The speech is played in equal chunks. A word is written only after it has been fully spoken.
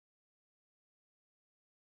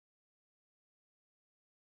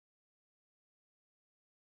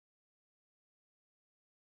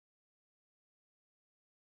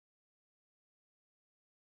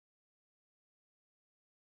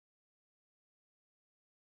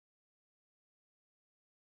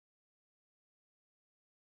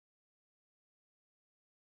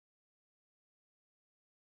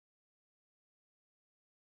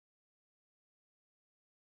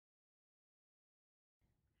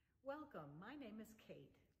Welcome, my name is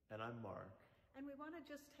Kate. And I'm Mark. And we want to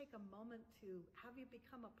just take a moment to have you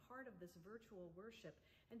become a part of this virtual worship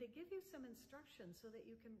and to give you some instructions so that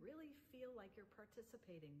you can really feel like you're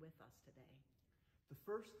participating with us today. The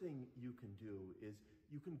first thing you can do is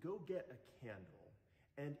you can go get a candle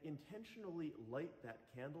and intentionally light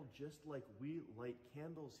that candle just like we light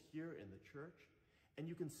candles here in the church. And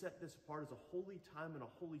you can set this apart as a holy time and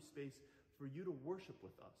a holy space for you to worship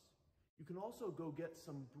with us. You can also go get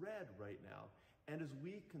some bread right now. And as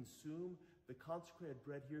we consume the consecrated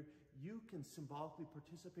bread here, you can symbolically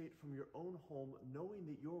participate from your own home, knowing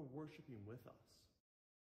that you're worshiping with us.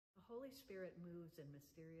 The Holy Spirit moves in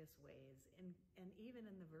mysterious ways, and even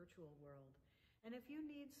in the virtual world. And if you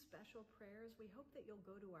need special prayers, we hope that you'll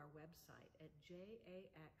go to our website at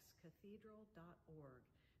jaxcathedral.org.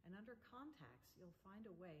 And under contacts, you'll find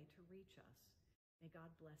a way to reach us. May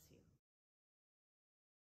God bless you.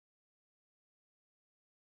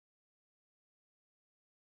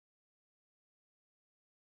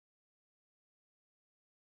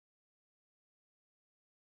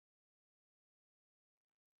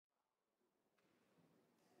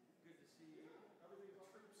 Good to see you. Everything, the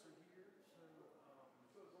troops are here, so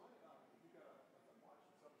it's only you got I'm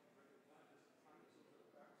watching something regular time, just time so that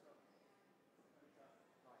it backs up. Right, so we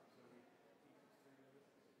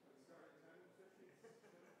start at 10 and 15.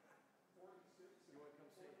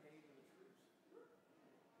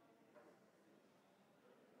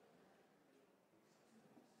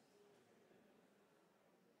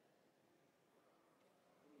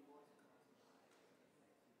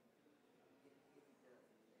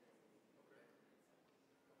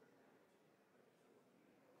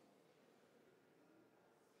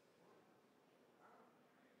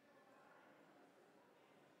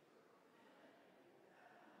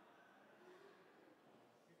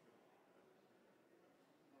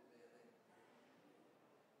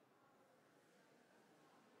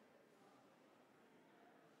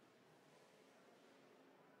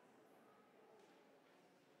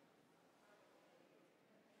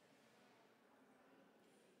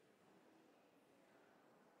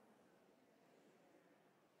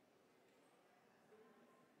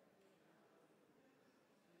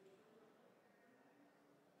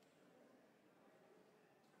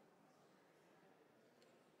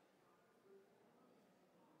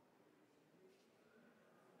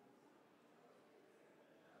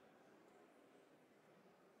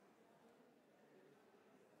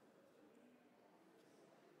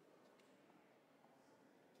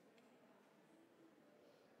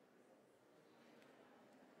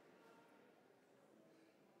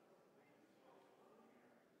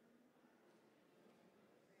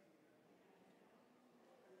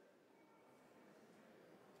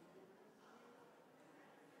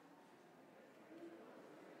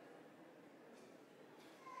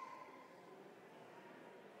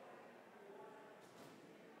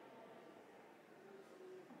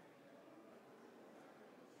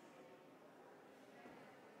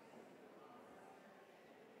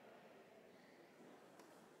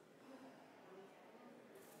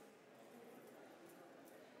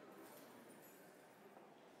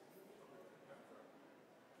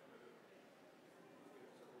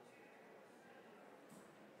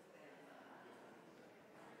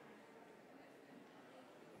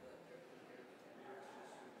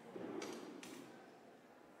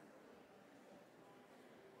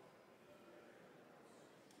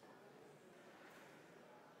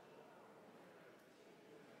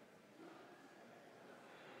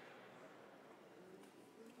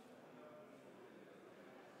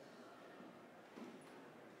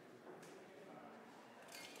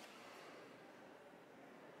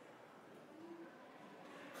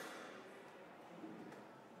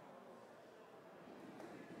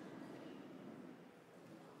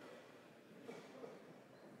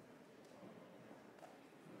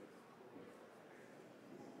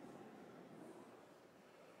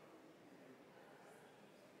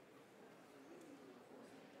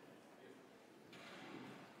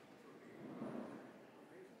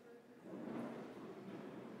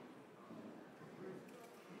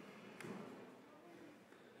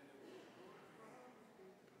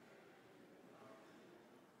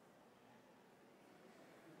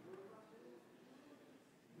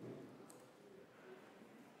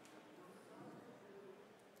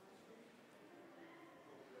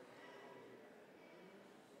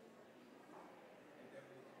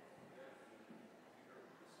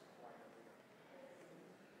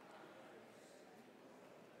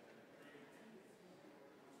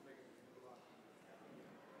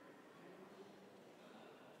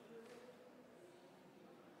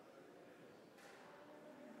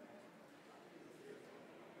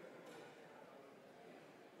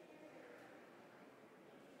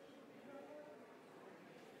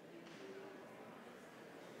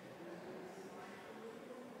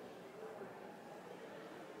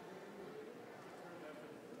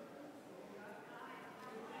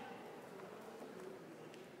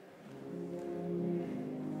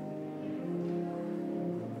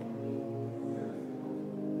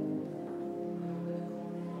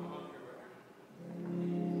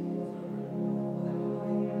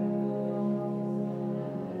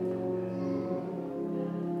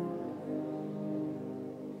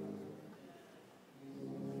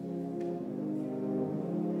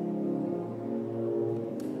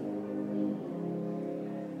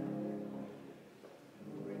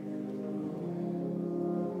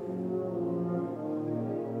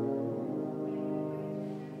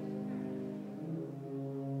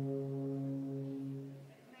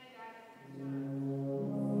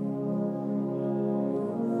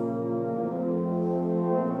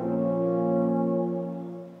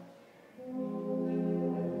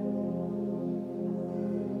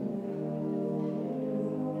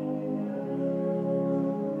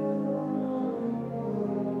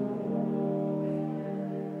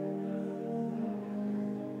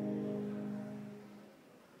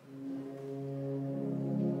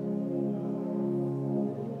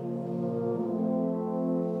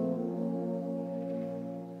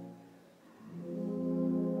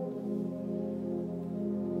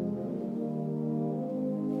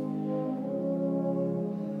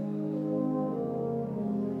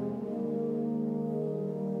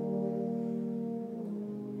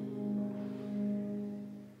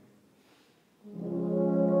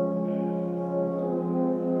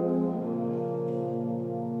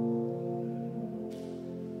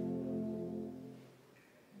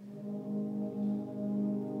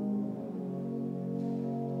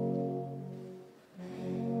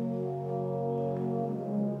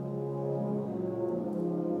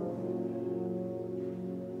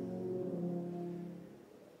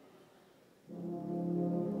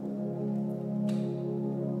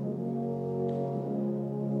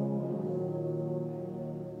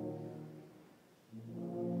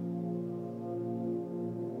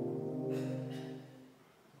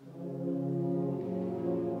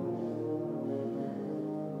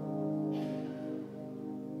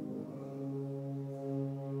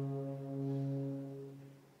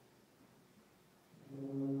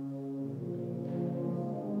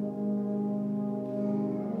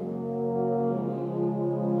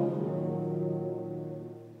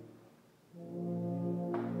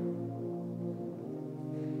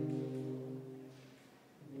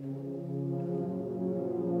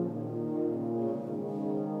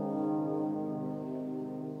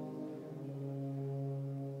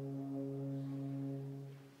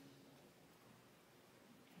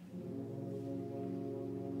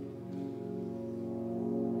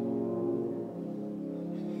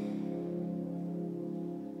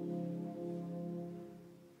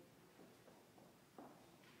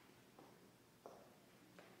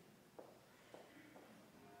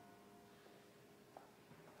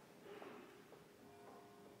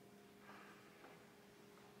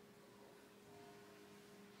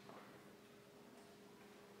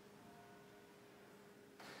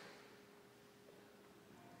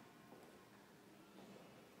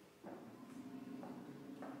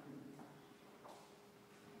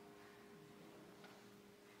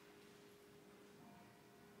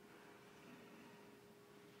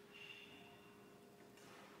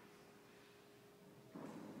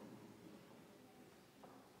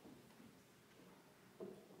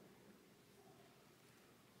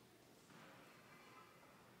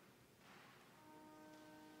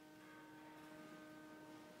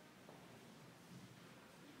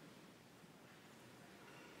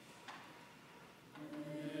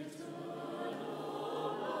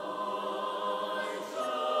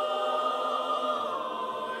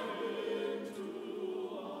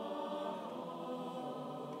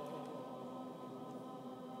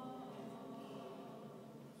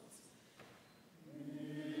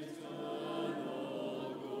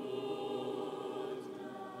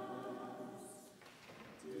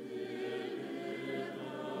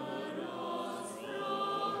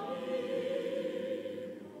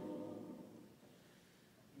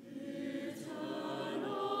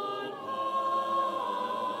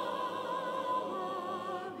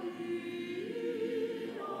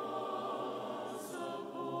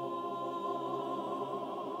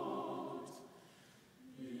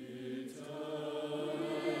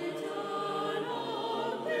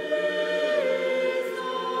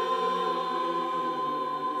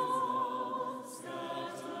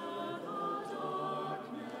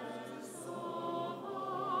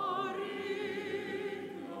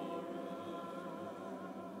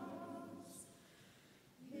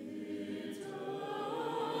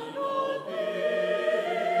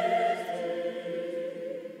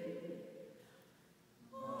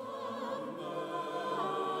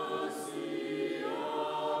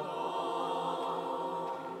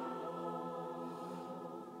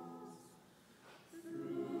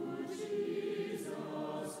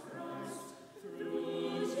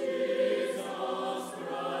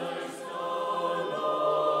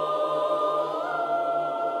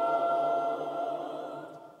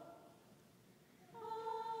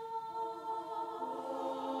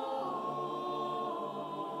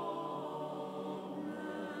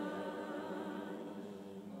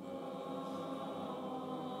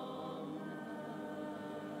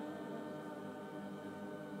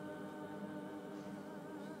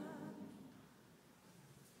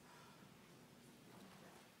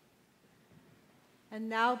 And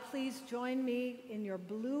now please join me in your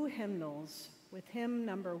blue hymnals with hymn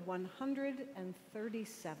number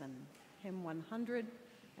 137, hymn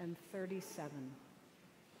 137.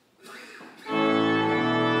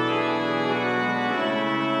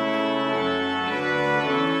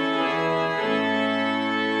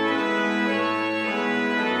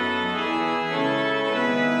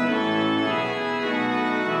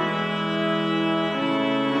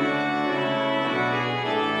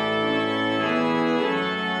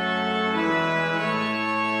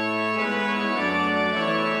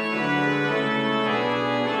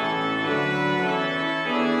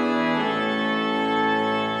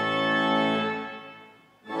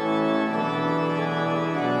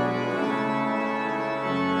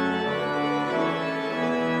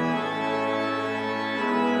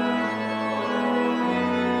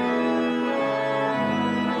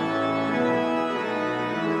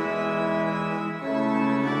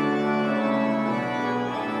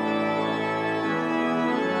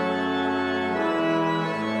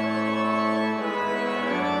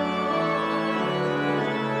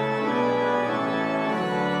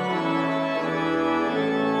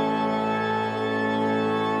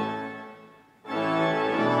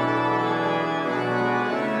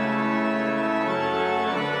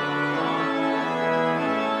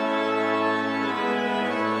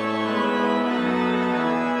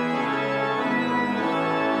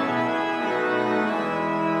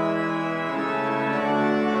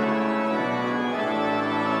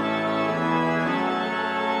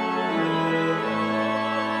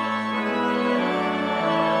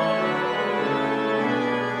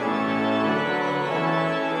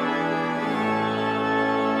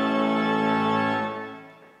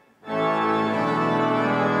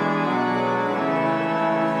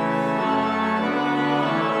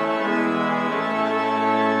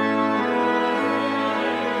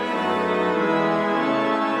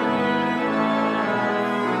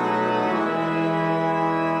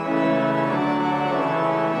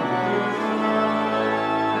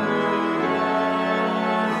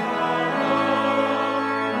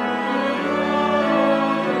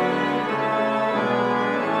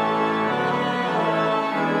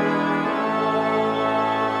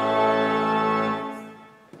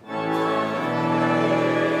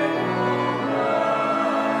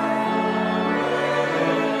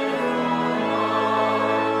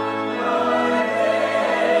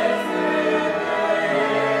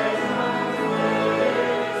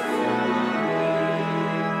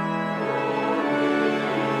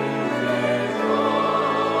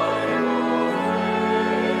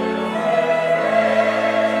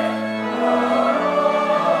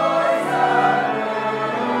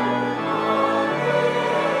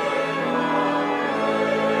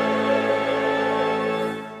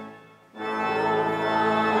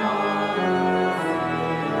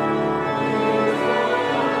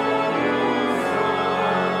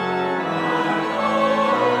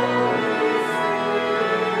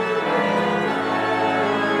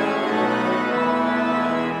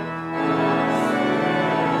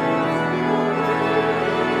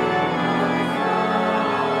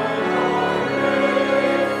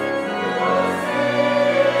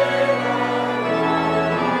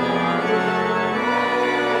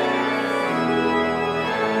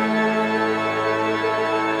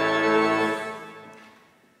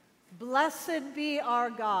 Blessed be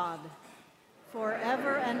our God,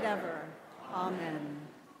 forever and ever. Amen.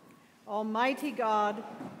 Almighty God,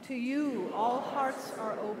 to you all hearts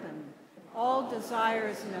are open, all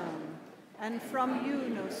desires known, and from you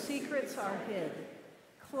no secrets are hid.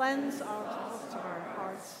 Cleanse our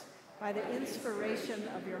hearts by the inspiration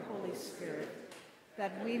of your Holy Spirit,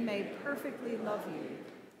 that we may perfectly love you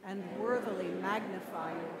and worthily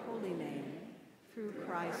magnify your holy name, through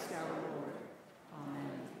Christ our Lord.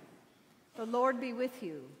 Amen. The Lord be with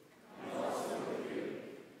you. And also with you.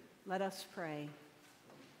 Let us pray.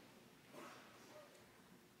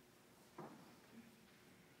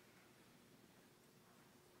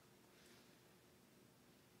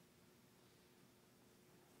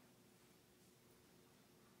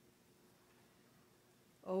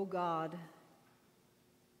 O God,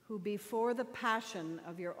 who before the passion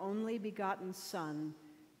of your only begotten Son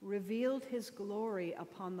revealed his glory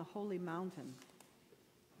upon the holy mountain,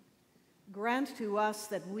 grant to us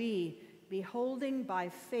that we, beholding by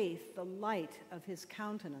faith the light of his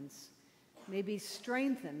countenance, may be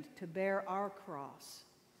strengthened to bear our cross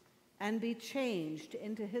and be changed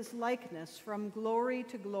into his likeness from glory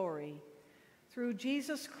to glory, through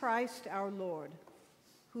Jesus Christ our Lord,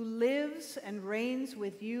 who lives and reigns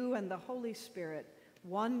with you and the Holy Spirit,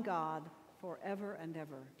 one God, forever and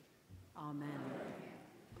ever. Amen.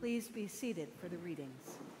 Please be seated for the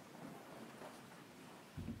readings.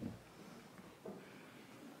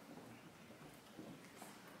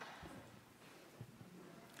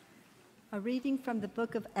 A reading from the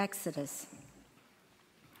book of Exodus.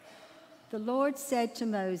 The Lord said to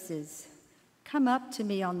Moses, "Come up to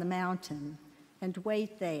me on the mountain and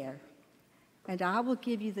wait there, and I will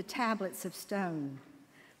give you the tablets of stone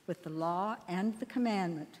with the law and the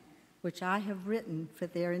commandment which I have written for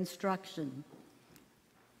their instruction."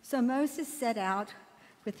 So Moses set out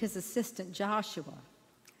with his assistant Joshua,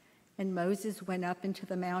 and Moses went up into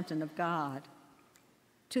the mountain of God.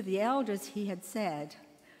 To the elders he had said,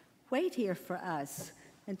 "Wait here for us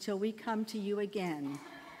until we come to you again.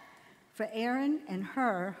 For Aaron and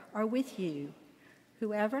Hur are with you.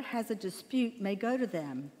 Whoever has a dispute may go to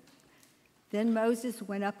them." Then Moses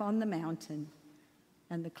went up on the mountain,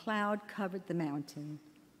 and the cloud covered the mountain.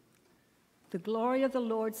 The glory of the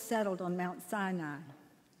Lord settled on Mount Sinai,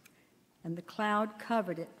 and the cloud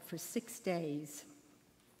covered it for 6 days.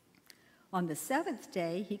 On the 7th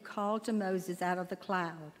day, he called to Moses out of the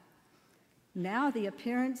cloud. Now the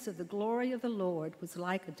appearance of the glory of the Lord was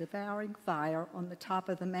like a devouring fire on the top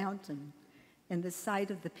of the mountain in the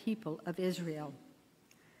sight of the people of Israel.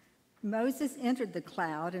 Moses entered the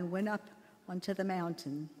cloud and went up onto the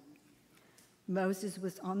mountain. Moses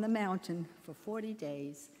was on the mountain for 40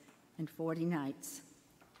 days and 40 nights.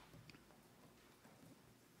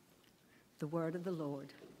 The word of the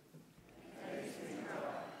Lord.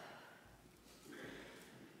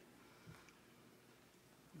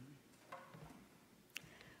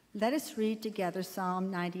 Let us read together Psalm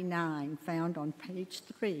 99, found on page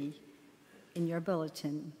 3 in your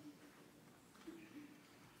bulletin.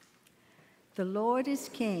 The Lord is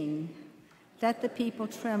King. Let the people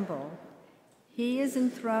tremble. He is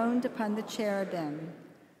enthroned upon the cherubim.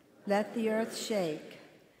 Let the earth shake.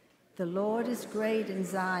 The Lord is great in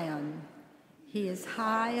Zion. He is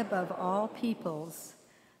high above all peoples.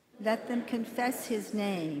 Let them confess his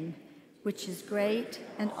name, which is great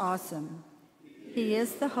and awesome. He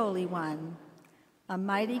is the Holy One, a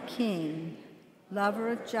mighty King, lover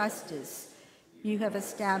of justice. You have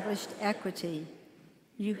established equity.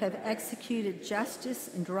 You have executed justice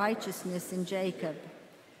and righteousness in Jacob.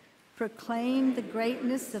 Proclaim the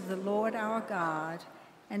greatness of the Lord our God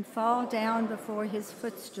and fall down before his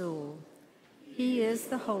footstool. He is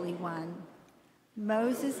the Holy One.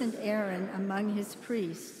 Moses and Aaron among his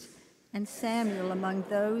priests, and Samuel among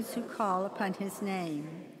those who call upon his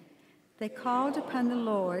name. They called upon the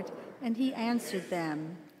Lord, and he answered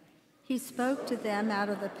them. He spoke to them out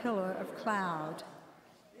of the pillar of cloud.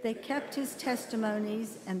 They kept his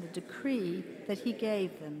testimonies and the decree that he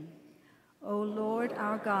gave them. O Lord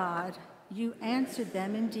our God, you answered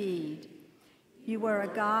them indeed. You were a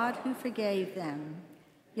God who forgave them,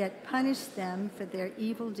 yet punished them for their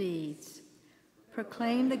evil deeds.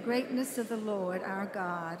 Proclaim the greatness of the Lord our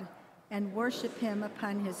God, and worship him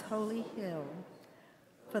upon his holy hill.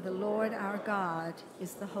 For the Lord our God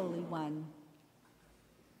is the Holy One.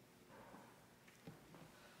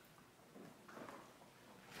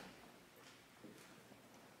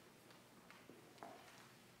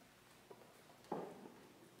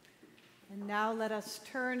 And now let us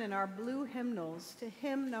turn in our blue hymnals to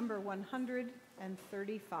hymn number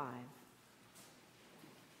 135.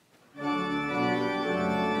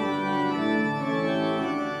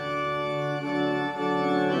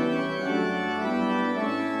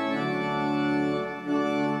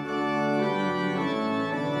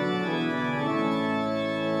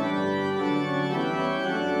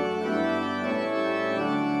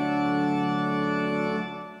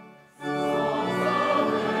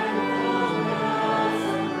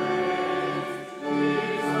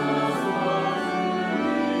 Jesus was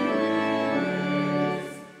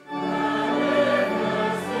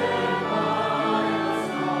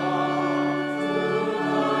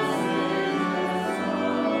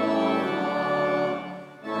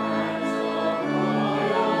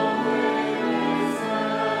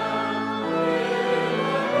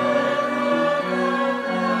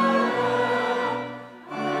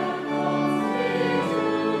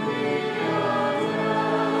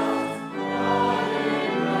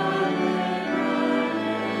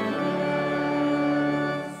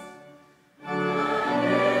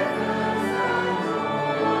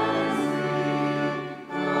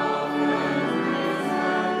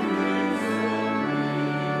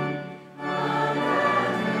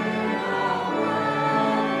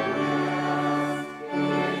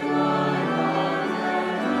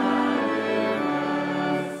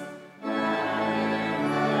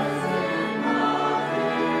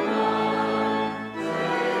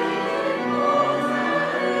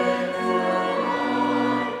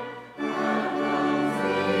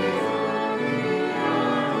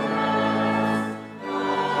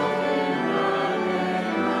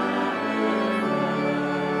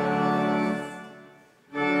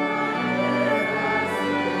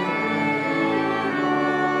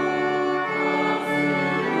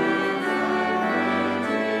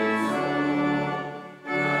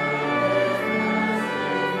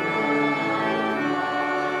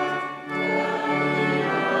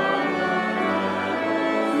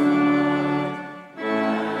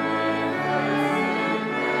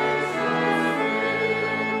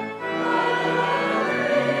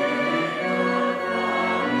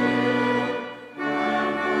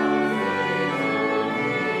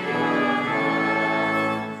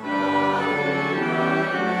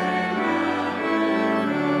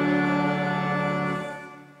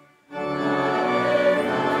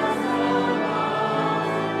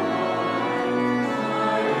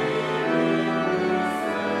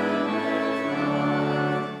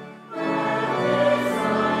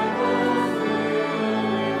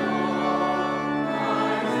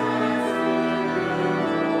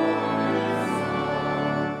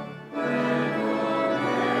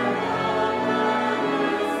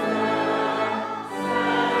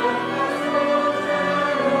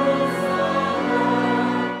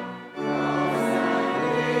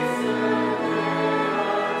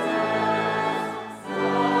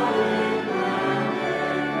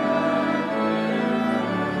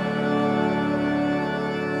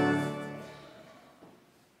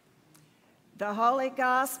The Holy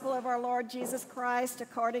Gospel of our Lord Jesus Christ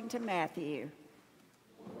according to Matthew.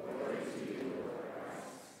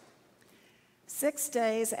 6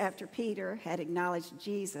 days after Peter had acknowledged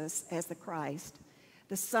Jesus as the Christ,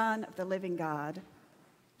 the Son of the living God,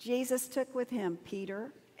 Jesus took with him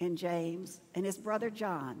Peter and James and his brother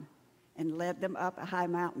John and led them up a high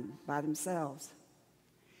mountain by themselves.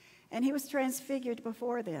 And he was transfigured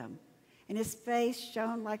before them, and his face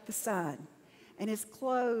shone like the sun, and his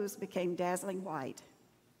clothes became dazzling white.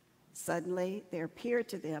 Suddenly there appeared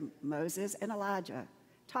to them Moses and Elijah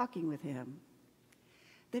talking with him.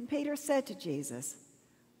 Then Peter said to Jesus,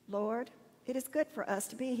 "Lord, it is good for us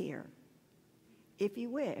to be here. If you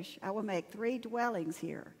wish, I will make 3 dwellings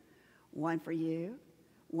here, one for you,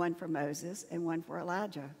 one for Moses, and one for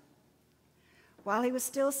Elijah." While he was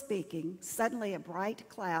still speaking, suddenly a bright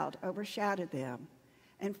cloud overshadowed them,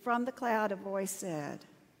 and from the cloud a voice said,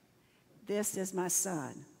 "This is my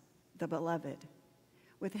Son, the beloved.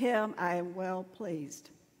 With him I am well pleased.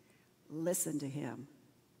 Listen to him."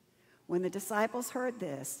 When the disciples heard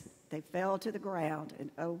this, they fell to the ground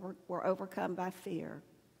and were overcome by fear.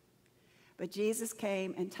 But Jesus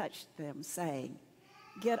came and touched them, saying,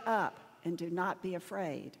 "Get up and do not be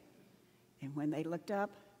afraid." And when they looked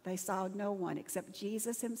up, they saw no one except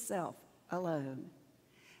Jesus himself alone.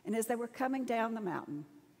 And as they were coming down the mountain,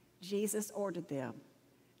 Jesus ordered them,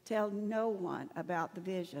 "Tell no one about the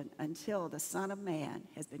vision until the Son of Man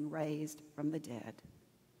has been raised from the dead."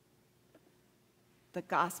 The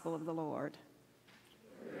Gospel of the Lord.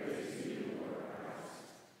 Praise to you, Lord Christ.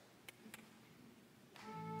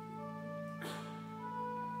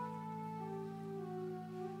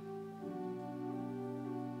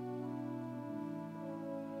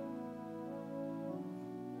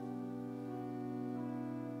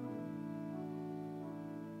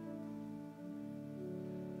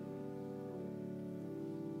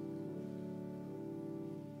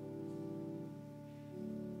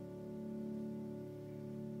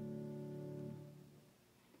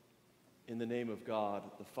 In the name of God,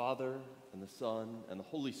 the Father, and the Son, and the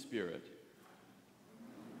Holy Spirit.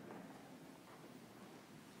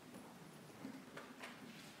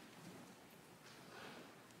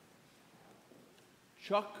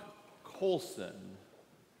 Chuck Colson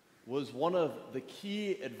was one of the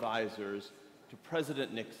key advisors to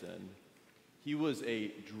President Nixon. He was a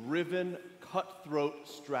driven, cutthroat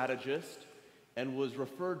strategist and was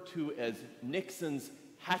referred to as Nixon's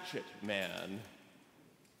hatchet man.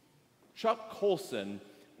 Chuck Colson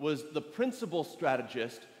was the principal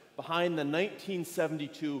strategist behind the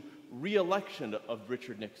 1972 re-election of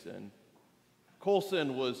Richard Nixon.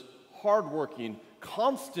 Colson was hardworking,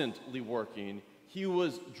 constantly working. He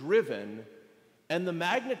was driven, and the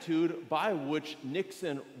magnitude by which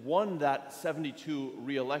Nixon won that 72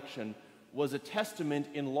 re-election was a testament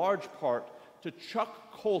in large part to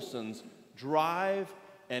Chuck Colson's drive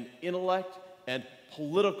and intellect and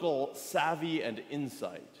political savvy and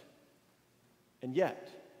insight. And yet,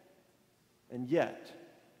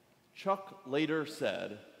 Chuck later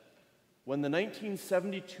said, "When the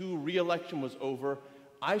 1972 re-election was over,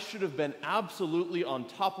 I should have been absolutely on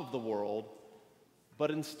top of the world, but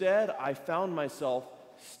instead I found myself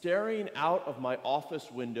staring out of my office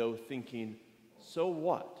window thinking, so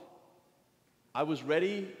what? I was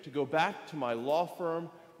ready to go back to my law firm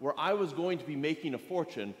where I was going to be making a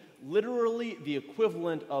fortune, literally the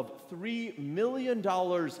equivalent of $3 million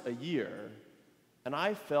a year, and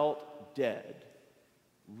I felt dead,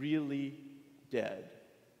 really dead,"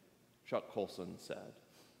 Chuck Colson said.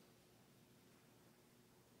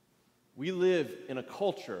 We live in a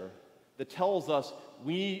culture that tells us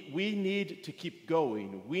we need to keep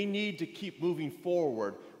going, we need to keep moving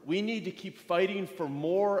forward, we need to keep fighting for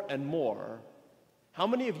more and more. How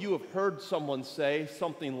many of you have heard someone say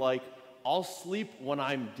something like, "I'll sleep when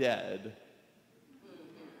I'm dead"?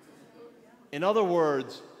 In other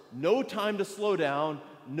words, no time to slow down,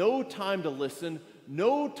 no time to listen,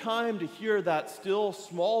 no time to hear that still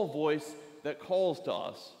small voice that calls to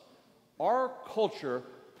us. Our culture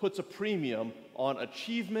puts a premium on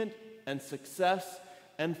achievement and success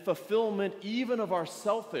and fulfillment even of our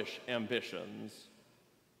selfish ambitions.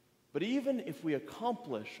 But even if we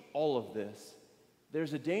accomplish all of this,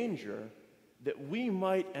 there's a danger that we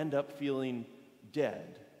might end up feeling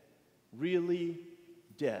dead, really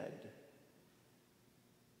dead.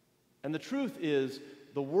 And the truth is,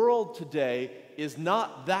 the world today is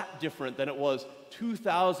not that different than it was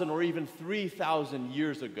 2,000 or even 3,000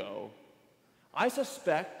 years ago. I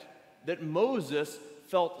suspect that Moses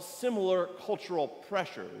felt similar cultural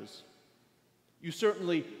pressures. You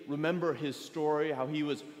certainly remember his story, how he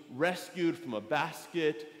was rescued from a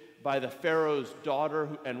basket by the Pharaoh's daughter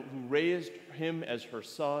who raised him as her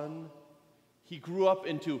son. He grew up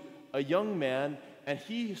into a young man, and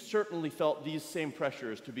he certainly felt these same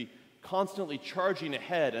pressures to be constantly charging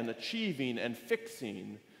ahead and achieving and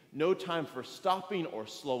fixing, no time for stopping or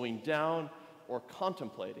slowing down or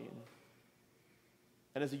contemplating.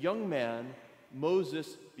 And as a young man,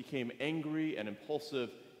 Moses became angry and impulsive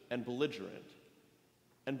and belligerent.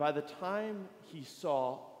 And by the time he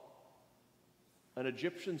saw an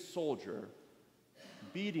Egyptian soldier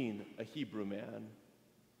beating a Hebrew man,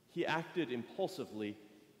 he acted impulsively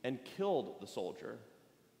and killed the soldier.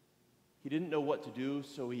 He didn't know what to do,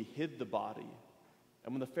 so he hid the body.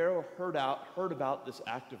 And when the Pharaoh heard about this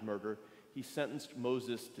act of murder, he sentenced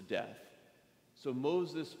Moses to death. So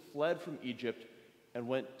Moses fled from Egypt and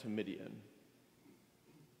went to Midian.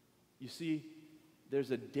 You see,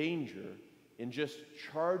 there's a danger in just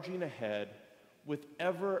charging ahead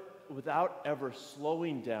without ever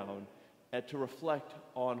slowing down and to reflect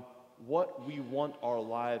on what we want our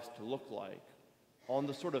lives to look like, on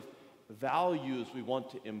the sort of values we want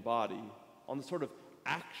to embody, on the sort of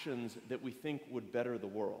actions that we think would better the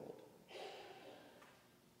world.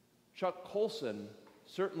 Chuck Colson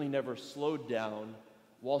certainly never slowed down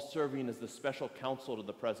while serving as the special counsel to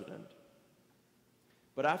the president.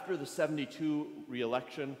 But after the 1972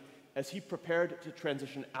 re-election, as he prepared to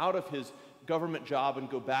transition out of his government job and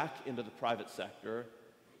go back into the private sector,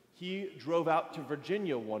 he drove out to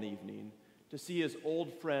Virginia one evening to see his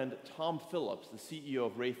old friend Tom Phillips, the CEO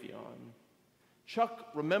of Raytheon. Chuck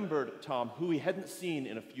remembered Tom, who he hadn't seen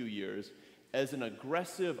in a few years, as an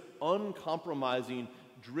aggressive, uncompromising,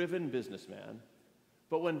 driven businessman.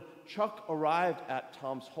 But when Chuck arrived at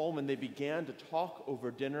Tom's home and they began to talk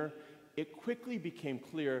over dinner, it quickly became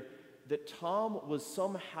clear that Tom was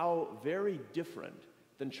somehow very different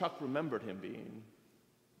than Chuck remembered him being.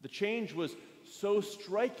 The change was so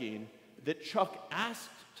striking that Chuck asked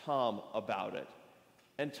Tom about it.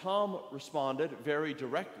 And Tom responded very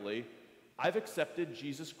directly, "I've accepted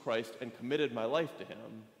Jesus Christ and committed my life to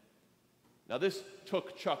him." Now this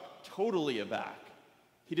took Chuck totally aback.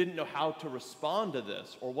 He didn't know how to respond to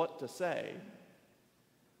this or what to say.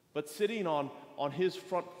 But sitting on his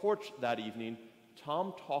front porch that evening,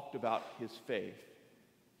 Tom talked about his faith.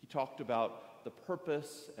 He talked about the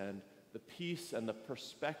purpose and the peace and the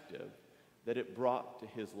perspective that it brought to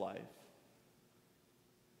his life.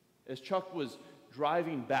 As Chuck was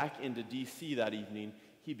driving back into D.C. that evening,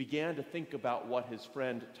 he began to think about what his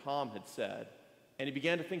friend Tom had said, and he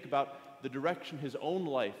began to think about the direction his own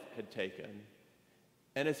life had taken.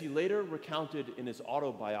 And as he later recounted in his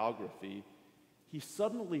autobiography, he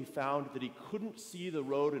suddenly found that he couldn't see the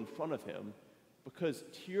road in front of him because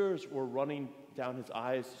tears were running down his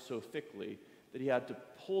eyes so thickly that he had to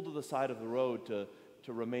pull to the side of the road to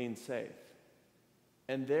remain safe.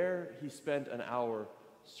 And there he spent an hour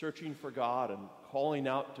searching for God and calling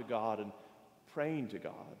out to God and praying to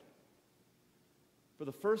God. For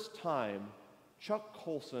the first time, Chuck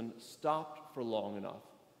Colson stopped for long enough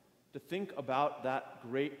to think about that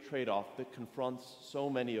great trade-off that confronts so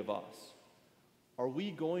many of us. Are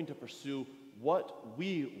we going to pursue what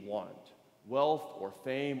we want, wealth or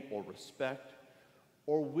fame or respect,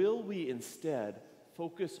 or will we instead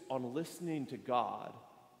focus on listening to God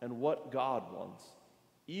and what God wants,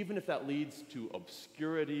 even if that leads to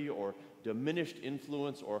obscurity or diminished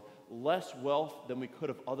influence or less wealth than we could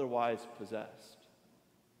have otherwise possessed?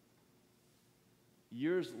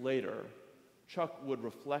 Years later, Chuck would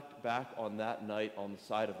reflect back on that night on the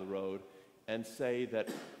side of the road and say that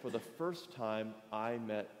for the first time, I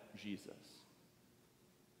met Jesus.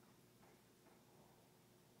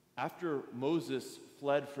 After Moses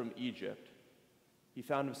fled from Egypt, he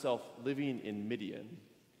found himself living in Midian,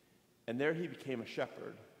 and there he became a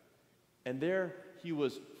shepherd. And there he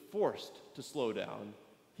was forced to slow down.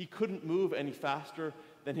 He couldn't move any faster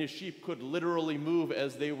than his sheep could literally move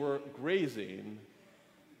as they were grazing.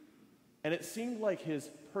 And it seemed like his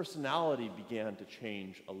personality began to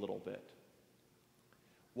change a little bit.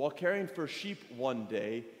 While caring for sheep one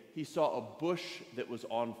day, he saw a bush that was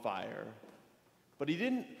on fire. But he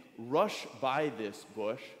didn't rush by this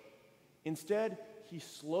bush. Instead, he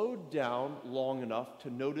slowed down long enough to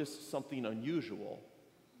notice something unusual.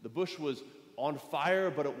 The bush was on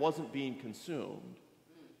fire, but it wasn't being consumed.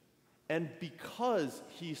 And because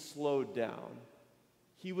he slowed down,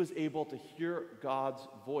 he was able to hear God's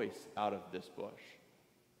voice out of this bush.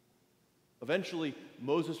 Eventually,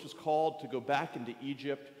 Moses was called to go back into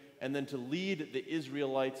Egypt and then to lead the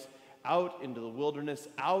Israelites out into the wilderness,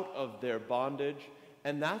 out of their bondage.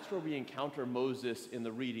 And that's where we encounter Moses in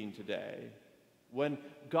the reading today. When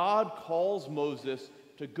God calls Moses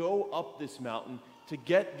to go up this mountain to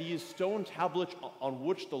get these stone tablets on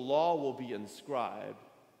which the law will be inscribed.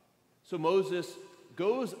 So Moses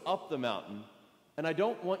goes up the mountain, and I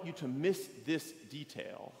don't want you to miss this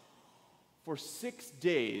detail. For 6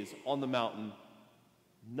 days on the mountain,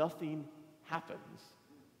 nothing happens.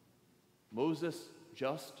 Moses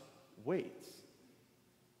just waits.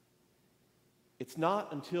 It's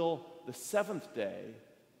not until the 7th day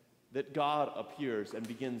that God appears and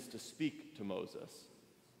begins to speak to Moses.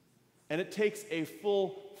 And it takes a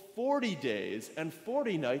full 40 days and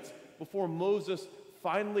 40 nights before Moses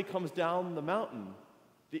finally comes down the mountain.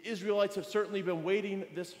 The Israelites have certainly been waiting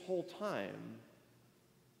this whole time.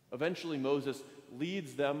 Eventually, Moses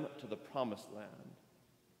leads them to the promised land.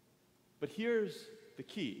 But here's the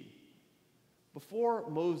key. Before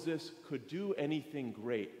Moses could do anything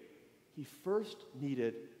great, he first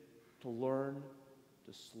needed to learn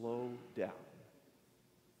to slow down.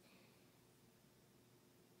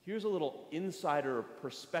 Here's a little insider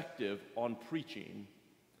perspective on preaching.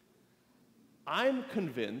 I'm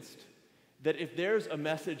convinced that if there's a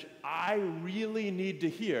message I really need to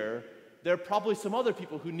hear, there are probably some other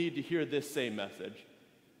people who need to hear this same message.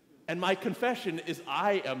 And my confession is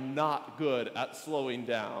I am not good at slowing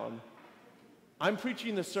down. I'm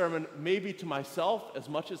preaching the sermon maybe to myself as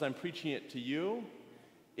much as I'm preaching it to you.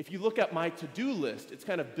 If you look at my to-do list, it's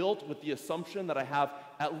kind of built with the assumption that I have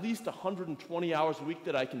at least 120 hours a week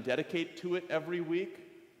that I can dedicate to it every week.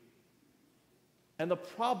 And the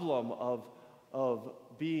problem of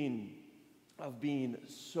being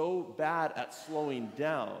so bad at slowing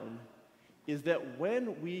down is that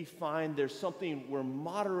when we find there's something we're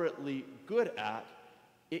moderately good at,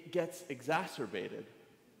 it gets exacerbated.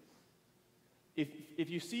 If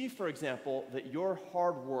you see, for example, that your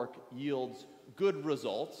hard work yields good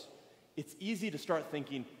results, it's easy to start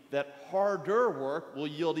thinking that harder work will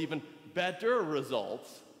yield even better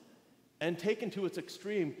results. And taken to its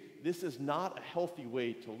extreme, this is not a healthy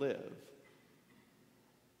way to live.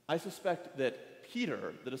 I suspect that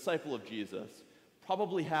Peter, the disciple of Jesus,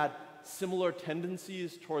 probably had similar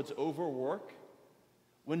tendencies towards overwork.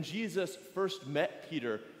 When Jesus first met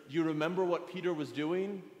Peter, do you remember what Peter was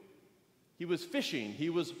doing? He was fishing, he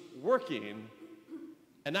was working.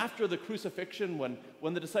 And after the crucifixion,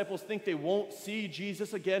 when the disciples think they won't see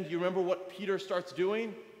Jesus again, do you remember what Peter starts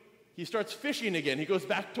doing? He starts fishing again, he goes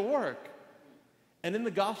back to work. And in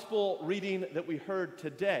the gospel reading that we heard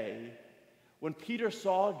today, when Peter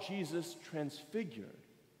saw Jesus transfigured,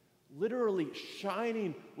 literally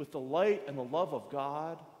shining with the light and the love of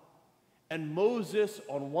God, and Moses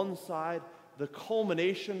on one side, the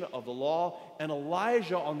culmination of the law, and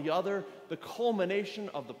Elijah on the other, the culmination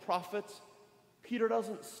of the prophets, Peter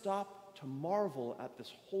doesn't stop to marvel at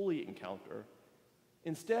this holy encounter.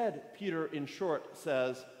 Instead, Peter, in short,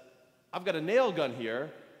 says, I've got a nail gun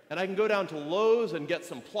here, and I can go down to Lowe's and get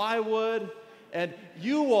some plywood, and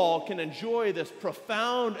you all can enjoy this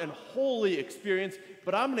profound and holy experience,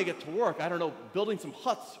 but I'm going to get to work, I don't know, building some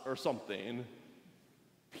huts or something.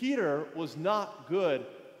 Peter was not good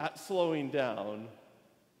at slowing down.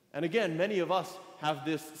 And again, many of us have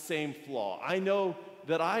this same flaw. I know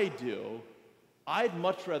that I do. I'd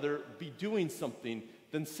much rather be doing something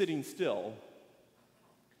than sitting still.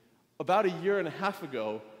 About 1.5 years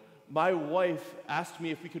ago, my wife asked me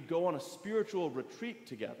if we could go on a spiritual retreat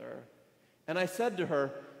together. And I said to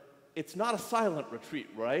her, it's not a silent retreat,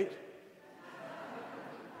 right?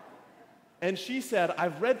 And she said,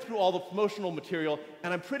 I've read through all the promotional material,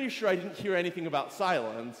 and I'm pretty sure I didn't hear anything about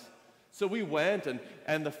silence. So we went,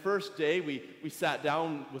 and the first day we sat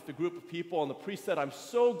down with the group of people, and the priest said, I'm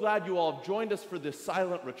so glad you all have joined us for this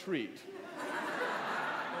silent retreat.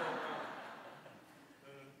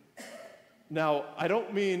 Now, I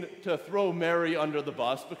don't mean to throw Mary under the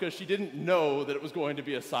bus, because she didn't know that it was going to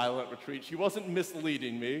be a silent retreat. She wasn't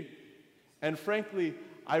misleading me. And frankly,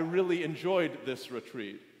 I really enjoyed this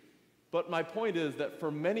retreat. But my point is that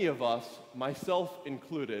for many of us, myself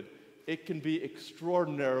included, it can be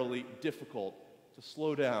extraordinarily difficult to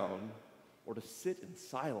slow down, or to sit in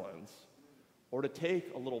silence, or to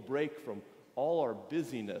take a little break from all our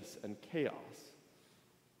busyness and chaos.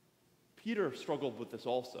 Peter struggled with this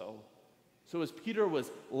also. So as Peter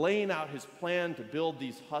was laying out his plan to build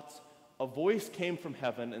these huts, a voice came from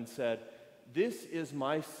heaven and said, This is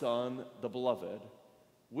my Son, the Beloved.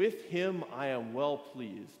 With him I am well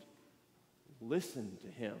pleased. Listen to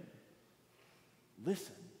him.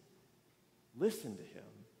 Listen. Listen to him.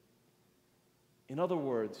 In other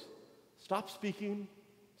words, stop speaking,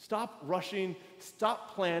 stop rushing,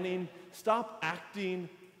 stop planning, stop acting,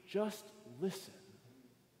 just listen.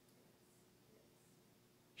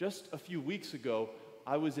 Just a few weeks ago,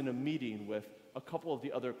 I was in a meeting with a couple of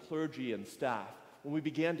the other clergy and staff when we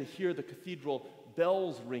began to hear the cathedral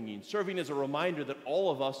bells ringing, serving as a reminder that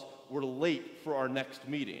all of us were late for our next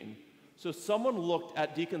meeting. So someone looked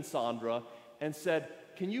at Deacon Sandra and said,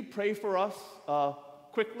 "Can you pray for us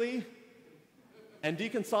quickly?" And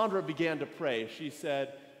Deacon Sandra began to pray. She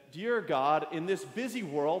said, "Dear God, in this busy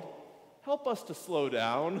world, help us to slow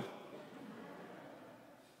down.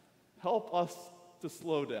 Help us to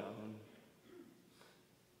slow down."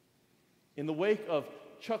 In the wake of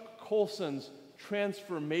Chuck Colson's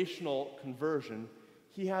transformational conversion,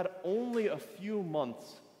 he had only a few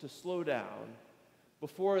months to slow down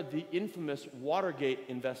before the infamous Watergate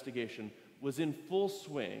investigation was in full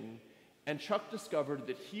swing, and Chuck discovered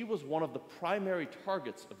that he was one of the primary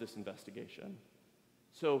targets of this investigation.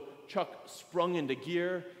 So Chuck sprung into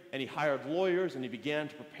gear, and he hired lawyers, and he began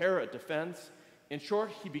to prepare a defense. In short,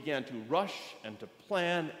 he began to rush and to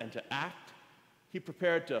plan and to act. He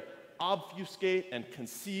prepared to obfuscate and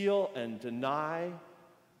conceal and deny,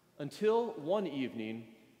 until one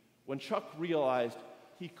evening when Chuck realized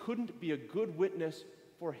he couldn't be a good witness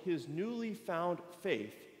for his newly found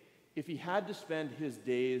faith if he had to spend his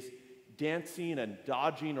days dancing and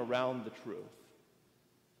dodging around the truth.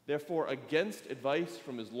 Therefore, against advice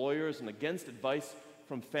from his lawyers and against advice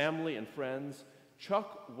from family and friends,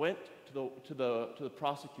 Chuck went to the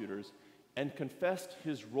prosecutors and confessed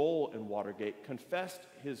his role in Watergate, confessed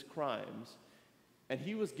his crimes, and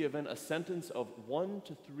he was given a sentence of 1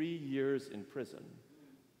 to 3 years in prison.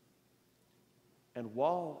 And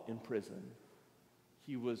while in prison,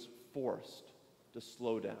 he was forced to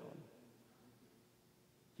slow down.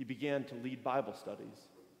 He began to lead Bible studies.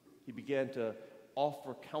 He began to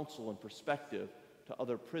offer counsel and perspective to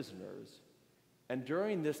other prisoners. And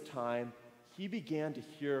during this time, he began to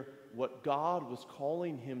hear what God was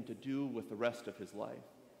calling him to do with the rest of his life.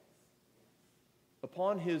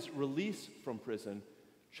 Upon his release from prison,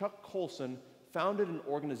 Chuck Colson founded an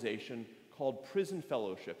organization called Prison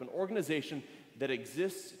Fellowship, an organization that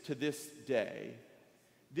exists to this day.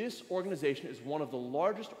 This organization is one of the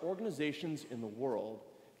largest organizations in the world,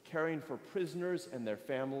 caring for prisoners and their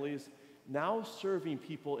families, now serving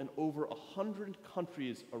people in over 100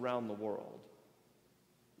 countries around the world.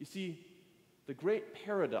 You see, the great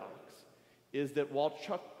paradox is that while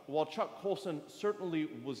Chuck Colson certainly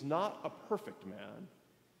was not a perfect man,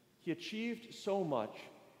 he achieved so much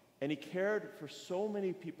and he cared for so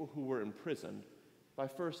many people who were imprisoned by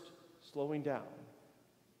first slowing down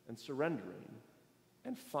and surrendering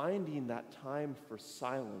and finding that time for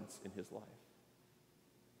silence in his life.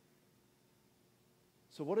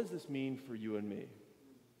 So what does this mean for you and me?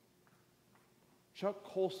 Chuck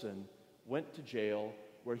Colson went to jail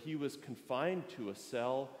where he was confined to a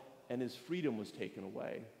cell and his freedom was taken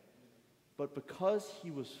away. But because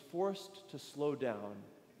he was forced to slow down,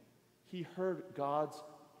 he heard God's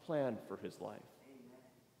plan for his life.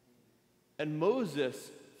 And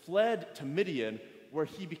Moses fled to Midian where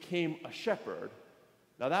he became a shepherd.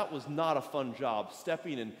 Now that was not a fun job,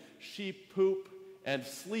 stepping in sheep poop and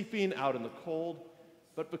sleeping out in the cold.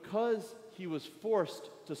 But because he was forced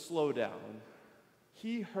to slow down,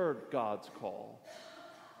 he heard God's call.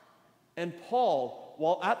 And Paul,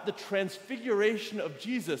 while at the transfiguration of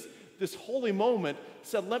Jesus, this holy moment,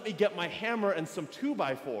 said, "Let me get my hammer and some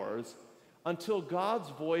 2x4s," until God's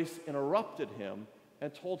voice interrupted him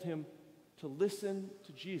and told him to listen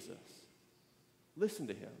to Jesus. Listen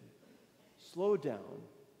to him. Slow down.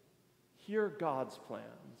 Hear God's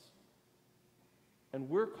plans. And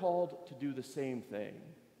we're called to do the same thing,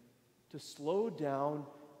 to slow down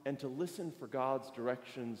and to listen for God's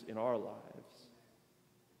directions in our lives.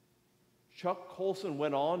 Chuck Colson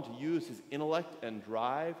went on to use his intellect and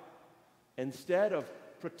drive instead of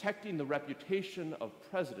protecting the reputation of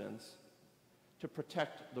presidents to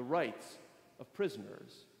protect the rights of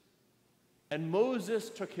prisoners. And Moses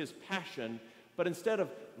took his passion, but instead of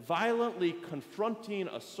violently confronting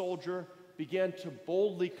a soldier, began to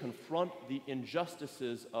boldly confront the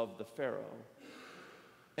injustices of the Pharaoh.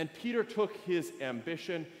 And Peter took his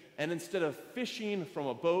ambition, and instead of fishing from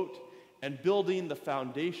a boat and building the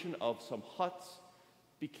foundation of some huts,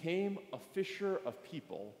 became a fisher of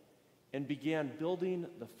people and began building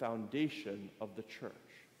the foundation of the church,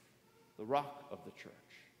 the rock of the church.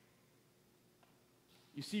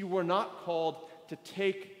 You see, we're not called to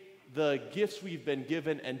take the gifts we've been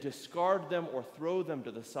given and discard them or throw them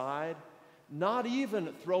to the side, not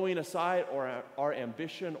even throwing aside our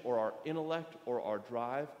ambition or our intellect or our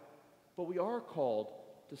drive, but we are called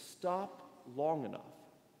to stop long enough,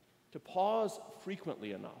 to pause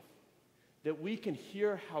frequently enough, that we can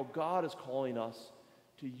hear how God is calling us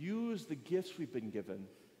to use the gifts we've been given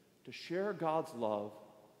to share God's love,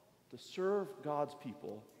 to serve God's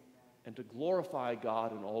people, and to glorify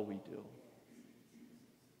God in all we do.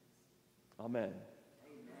 Amen.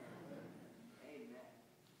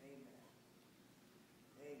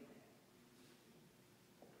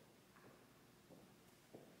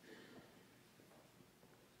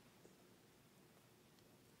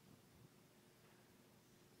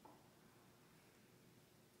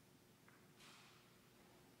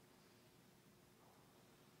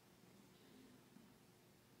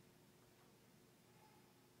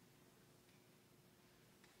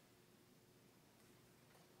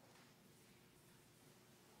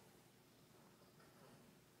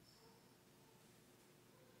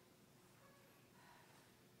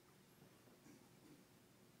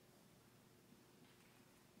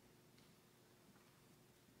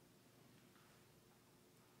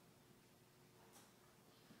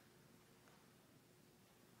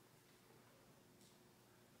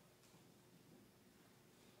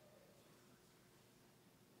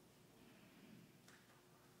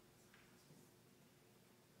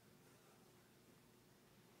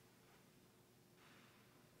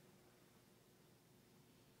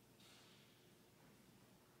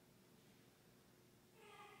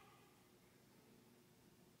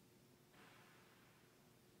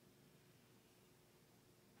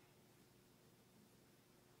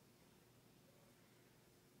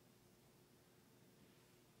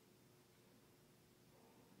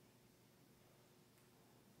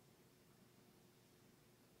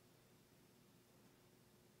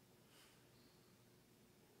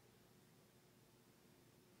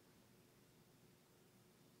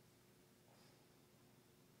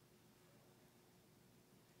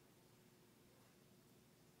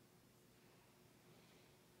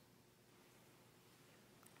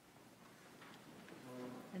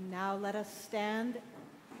 And now let us stand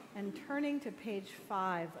and turning to page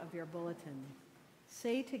 5 of your bulletin,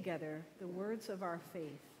 say together the words of our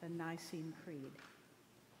faith, the Nicene Creed.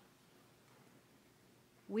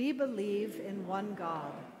 We believe in one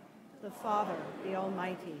God, the Father, the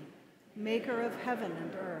Almighty, maker of heaven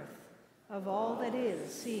and earth, of all that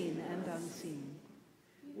is seen and unseen.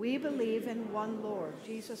 We believe in one Lord,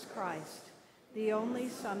 Jesus Christ, the only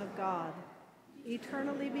Son of God,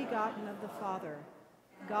 eternally begotten of the Father,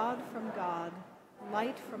 God from God,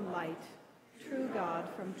 light from light, true God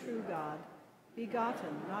from true God,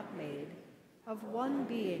 begotten, not made, of one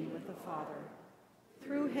being with the Father.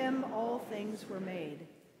 Through him all things were made.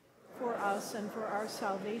 For us and for our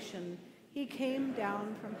salvation, he came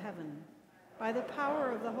down from heaven. By the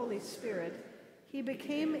power of the Holy Spirit, he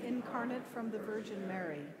became incarnate from the Virgin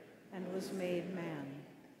Mary and was made man.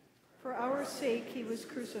 For our sake, he was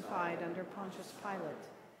crucified under Pontius Pilate.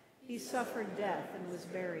 He suffered death and was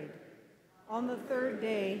buried. On the third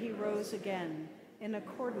day, he rose again in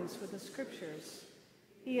accordance with the Scriptures.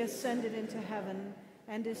 He ascended into heaven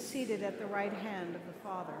and is seated at the right hand of the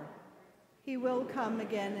Father. He will come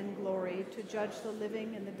again in glory to judge the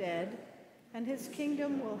living and the dead, and his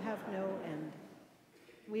kingdom will have no end.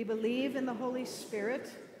 We believe in the Holy Spirit,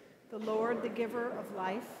 the Lord, the giver of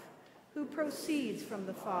life, who proceeds from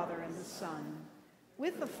the Father and the Son.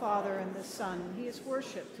 With the Father and the Son, he is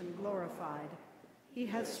worshipped and glorified. He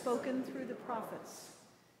has spoken through the prophets.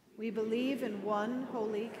 We believe in one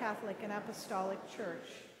holy Catholic and Apostolic Church.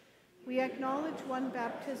 We acknowledge one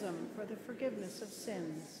baptism for the forgiveness of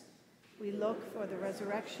sins. We look for the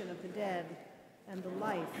resurrection of the dead and the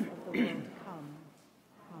life of the world to come.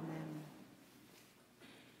 Amen.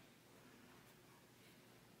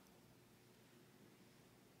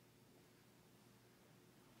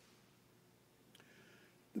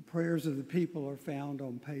 The prayers of the people are found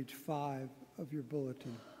on page 5 of your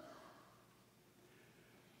bulletin.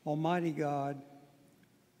 Almighty God,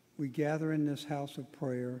 we gather in this house of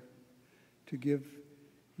prayer to give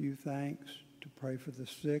you thanks, to pray for the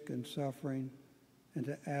sick and suffering, and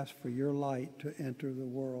to ask for your light to enter the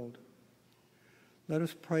world. Let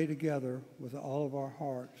us pray together with all of our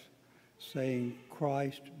hearts, saying,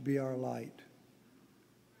 Christ be our light.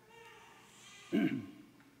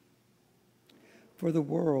 For the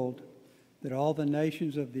world, that all the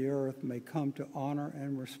nations of the earth may come to honor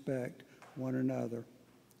and respect one another.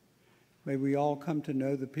 May we all come to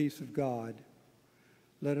know the peace of God.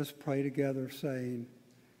 Let us pray together, saying,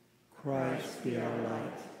 Christ be our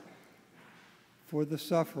light. For the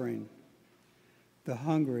suffering, the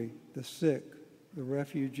hungry, the sick, the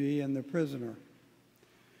refugee, and the prisoner,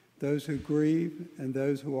 those who grieve and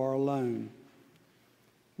those who are alone.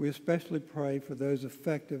 We especially pray for those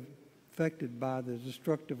affected by the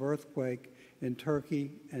destructive earthquake in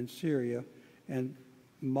Turkey and Syria and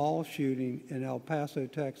mall shooting in El Paso,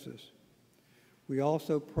 Texas. We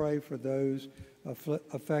also pray for those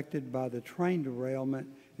affected by the train derailment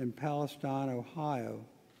in Palestine, Ohio,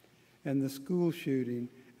 and the school shooting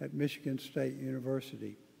at Michigan State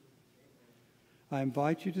University. I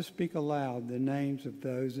invite you to speak aloud the names of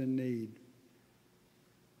those in need.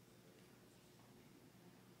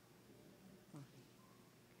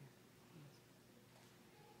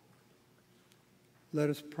 Let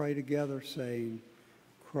us pray together, saying,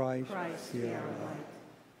 Christ be our light.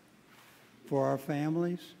 For our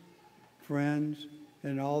families, friends,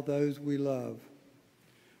 and all those we love,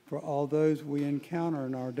 for all those we encounter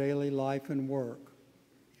in our daily life and work,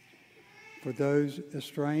 for those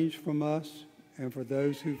estranged from us, and for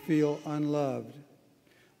those who feel unloved,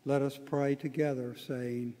 let us pray together,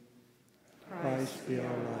 saying, Christ be our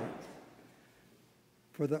light.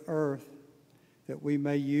 For the earth, that we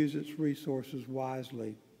may use its resources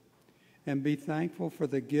wisely, and be thankful for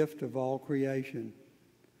the gift of all creation.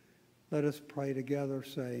 Let us pray together,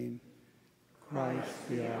 saying, Christ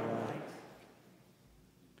be our light.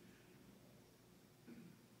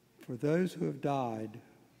 For those who have died,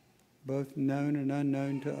 both known and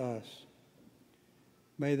unknown to us,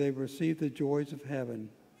 may they receive the joys of heaven.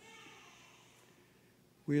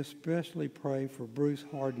 We especially pray for Bruce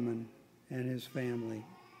Hardman and his family.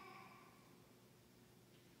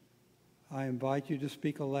 I invite you to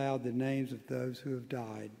speak aloud the names of those who have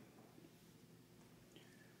died.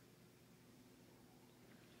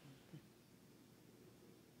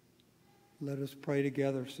 Let us pray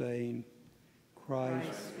together, saying,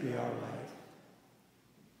 Christ be our light.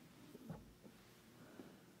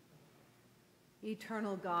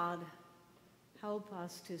 Eternal God, help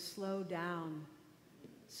us to slow down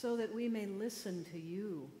so that we may listen to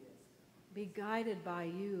you, be guided by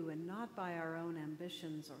you and not by our own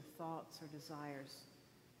ambitions or thoughts or desires.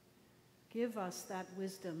 Give us that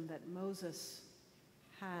wisdom that Moses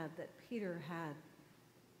had, that Peter had,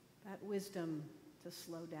 that wisdom to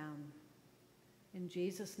slow down. In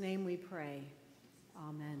Jesus' name we pray.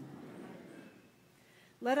 Amen.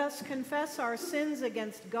 Let us confess our sins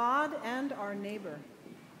against God and our neighbor.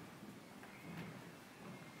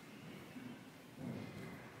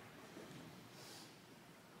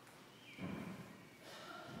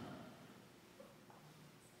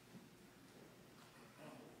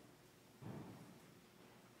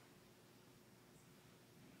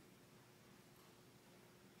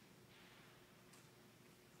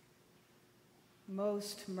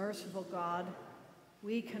 Most merciful God,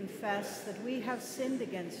 we confess that we have sinned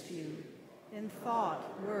against you in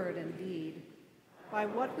thought, word, and deed, by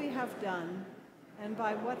what we have done and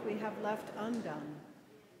by what we have left undone.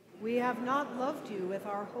 We have not loved you with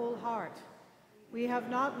our whole heart. We have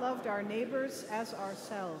not loved our neighbors as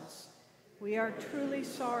ourselves. We are truly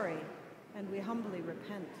sorry, and we humbly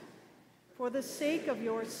repent. For the sake of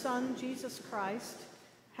your Son, Jesus Christ,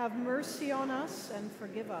 have mercy on us and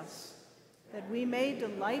forgive us, that we may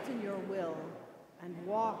delight in your will and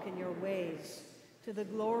walk in your ways, to the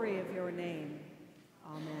glory of your name.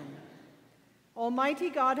 Amen.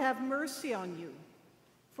 Almighty God, have mercy on you,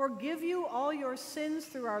 forgive you all your sins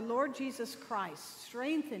through our Lord Jesus Christ,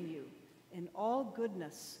 strengthen you in all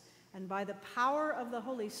goodness, and by the power of the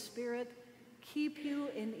Holy Spirit, keep you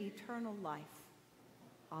in eternal life.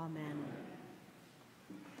 Amen.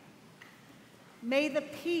 May the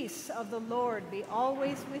peace of the Lord be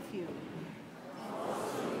always with you.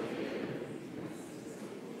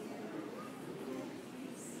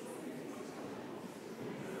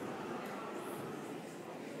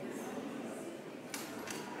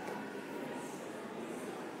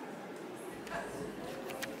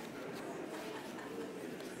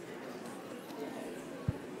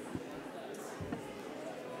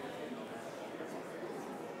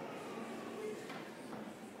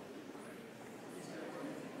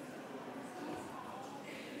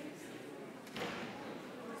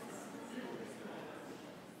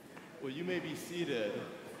 Well, you may be seated.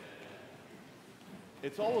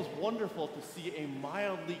 It's always wonderful to see a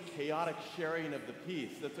mildly chaotic sharing of the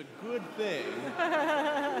peace. That's a good thing.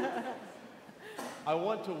 I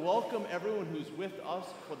want to welcome everyone who's with us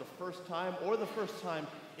for the first time or the first time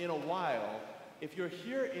in a while. If you're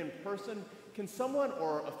here in person, can someone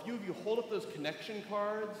or a few of you hold up those connection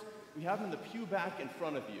cards? We have them in the pew back in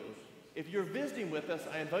front of you. If you're visiting with us,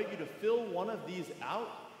 I invite you to fill one of these out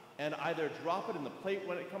and either drop it in the plate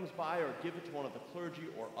when it comes by or give it to one of the clergy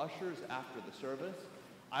or ushers after the service.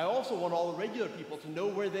 I also want all the regular people to know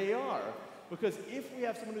where they are, because if we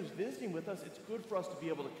have someone who's visiting with us, it's good for us to be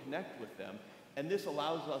able to connect with them, and this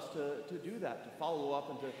allows us to do that, to follow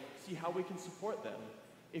up and to see how we can support them.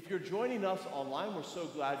 If you're joining us online, we're so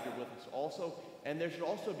glad you're with us also, and there should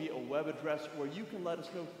also be a web address where you can let us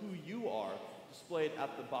know who you are, displayed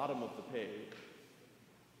at the bottom of the page.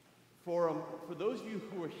 For those of you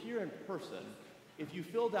who are here in person, if you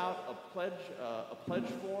filled out a pledge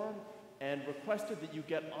form and requested that you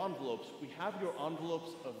get envelopes, we have your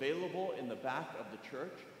envelopes available in the back of the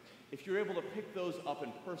church. If you're able to pick those up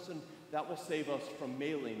in person, that will save us from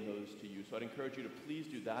mailing those to you. So I'd encourage you to please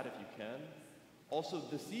do that if you can. Also,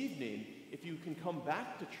 this evening, if you can come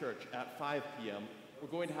back to church at 5 p.m., we're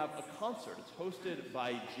going to have a concert. It's hosted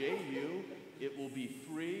by JU. It will be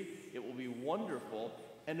free. It will be wonderful.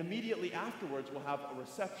 And immediately afterwards, we'll have a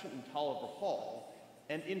reception in Tuller Hall.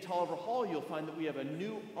 And in Tuller Hall, you'll find that we have a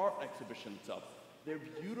new art exhibition that's up. There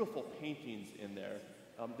are beautiful paintings in there.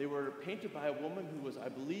 They were painted by a woman who was, I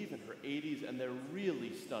believe, in her 80s, and they're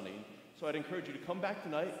really stunning. So I'd encourage you to come back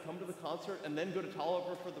tonight, come to the concert, and then go to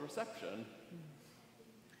Tuller for the reception.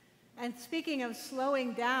 And speaking of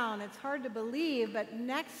slowing down, it's hard to believe, but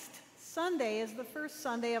next Sunday is the first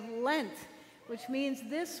Sunday of Lent, which means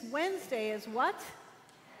this Wednesday is what?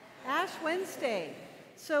 Ash Wednesday.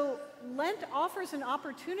 So Lent offers an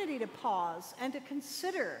opportunity to pause and to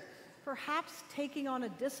consider perhaps taking on a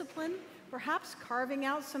discipline, perhaps carving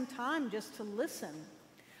out some time just to listen.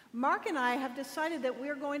 Mark and I have decided that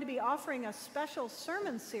we're going to be offering a special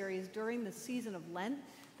sermon series during the season of Lent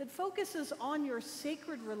that focuses on your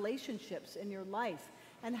sacred relationships in your life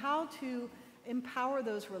and how to empower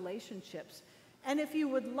those relationships. And if you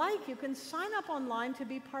would like, you can sign up online to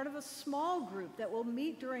be part of a small group that will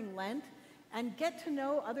meet during Lent and get to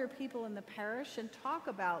know other people in the parish and talk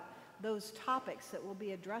about those topics that we'll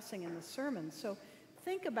be addressing in the sermon. So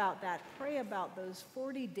think about that, pray about those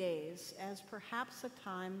 40 days as perhaps a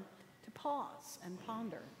time to pause and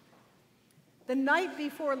ponder. The night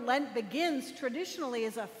before Lent begins traditionally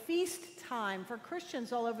is a feast time for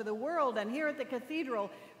Christians all over the world, and here at the Cathedral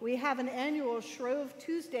we have an annual Shrove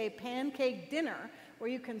Tuesday pancake dinner where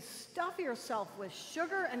you can stuff yourself with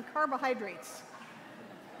sugar and carbohydrates.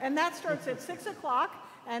 And that starts at 6 o'clock,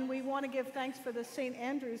 and we want to give thanks for the St.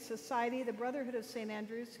 Andrew's Society, the Brotherhood of St.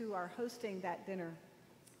 Andrews, who are hosting that dinner.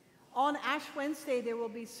 On Ash Wednesday, there will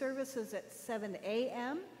be services at 7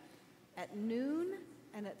 a.m., at noon,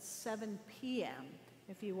 and at 7 p.m.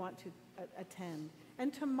 if you want to attend.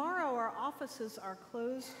 And tomorrow, our offices are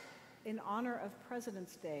closed in honor of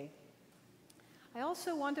President's Day. I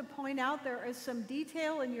also want to point out there is some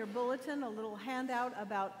detail in your bulletin, a little handout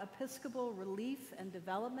about Episcopal relief and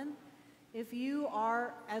development. If you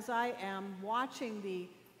are, as I am, watching the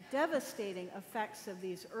devastating effects of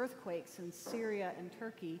these earthquakes in Syria and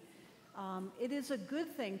Turkey, it is a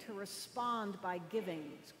good thing to respond by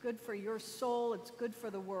giving. It's good for your soul, it's good for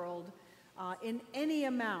the world. In any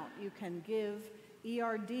amount you can give.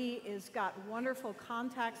 ERD has got wonderful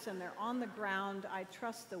contacts and they're on the ground. I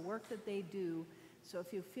trust the work that they do. So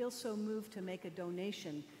if you feel so moved to make a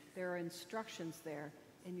donation, there are instructions there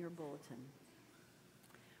in your bulletin.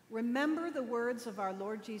 Remember the words of our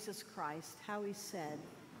Lord Jesus Christ, how he said,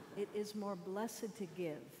 "It is more blessed to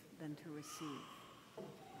give than to receive."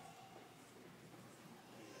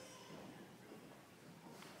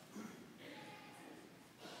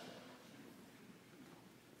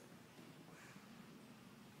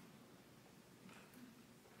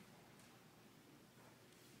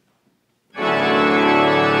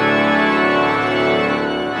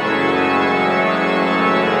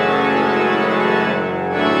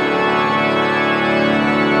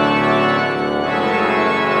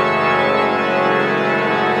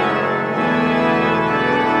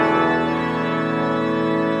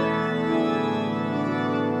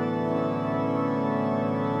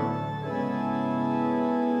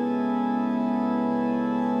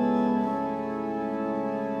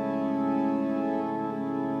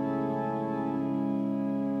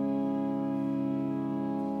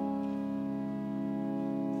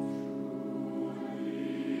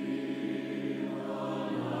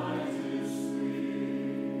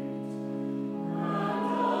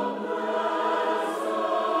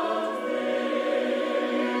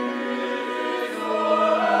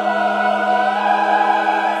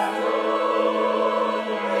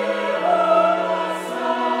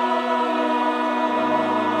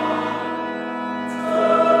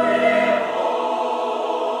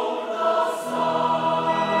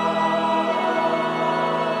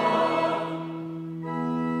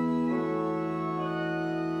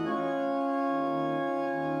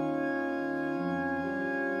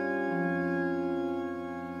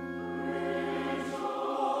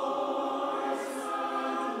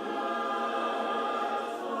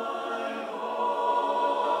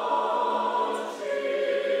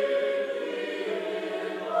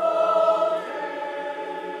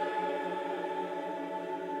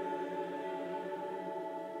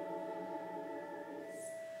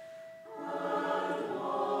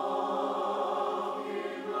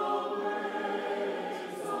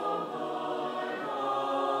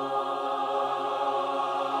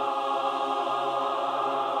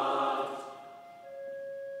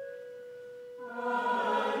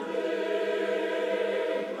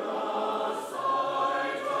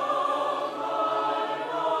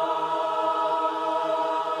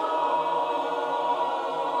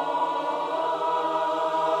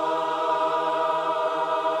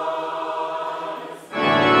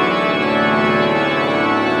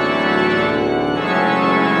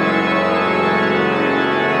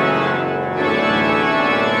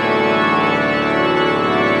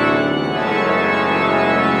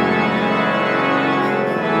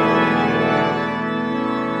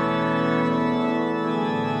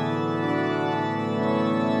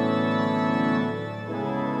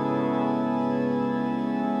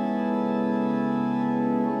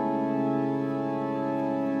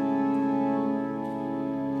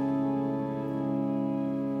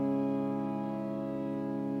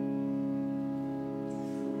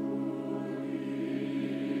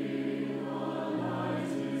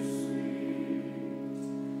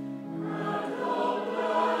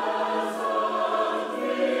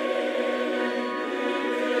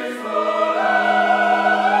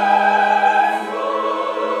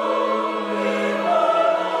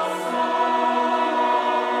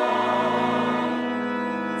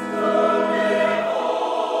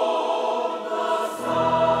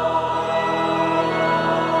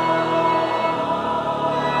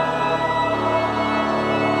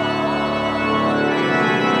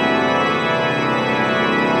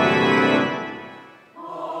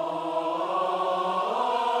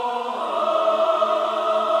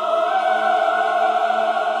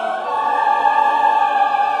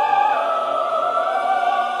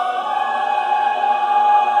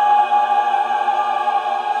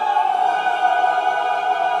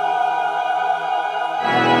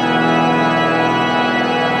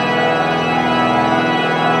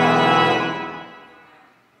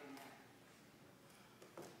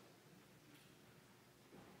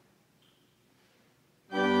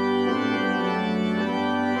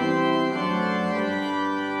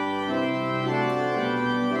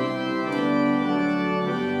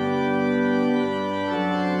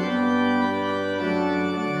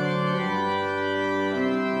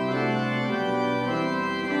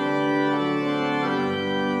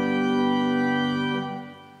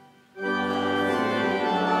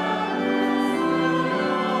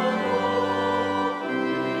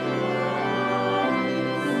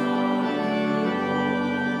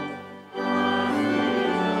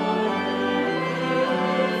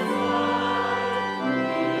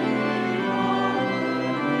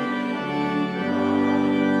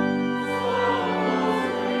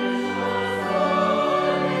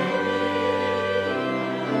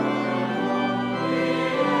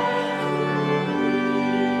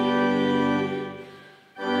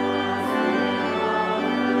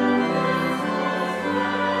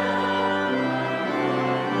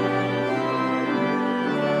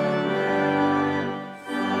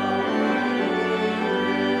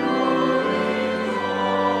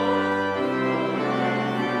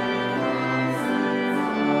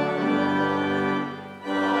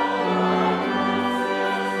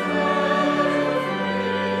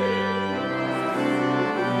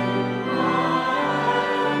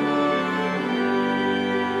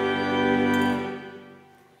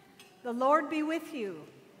 Lord be with you.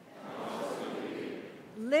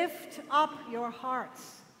 Lift up your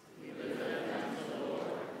hearts.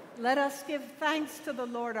 Let us give thanks to the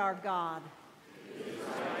Lord our God.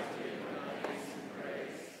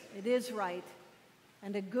 It is right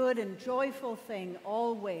and a good and joyful thing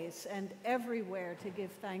always and everywhere to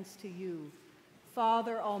give thanks to you,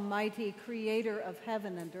 Father Almighty, creator of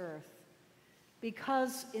heaven and earth,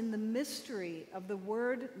 because in the mystery of the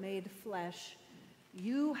Word made flesh,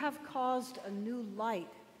 you have caused a new light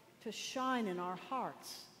to shine in our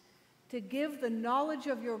hearts, to give the knowledge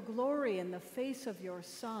of your glory in the face of your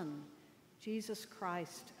Son, Jesus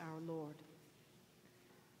Christ our Lord.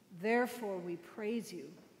 Therefore we praise you,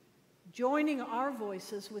 joining our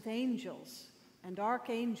voices with angels and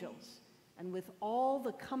archangels and with all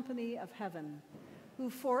the company of heaven, who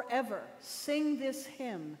forever sing this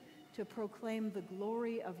hymn to proclaim the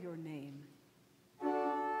glory of your name.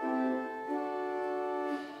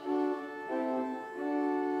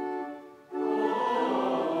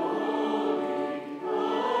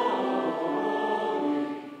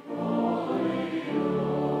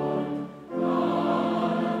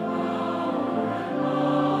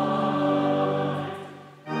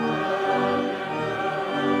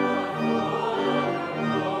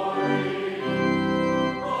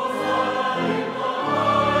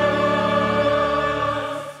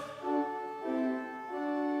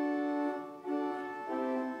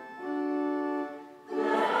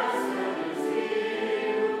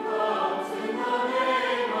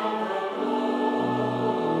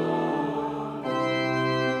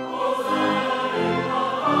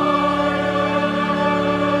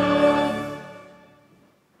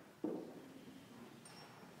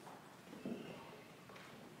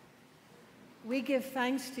 We give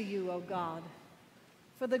thanks to you, O God,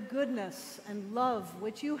 for the goodness and love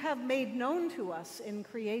which you have made known to us in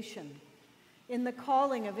creation, in the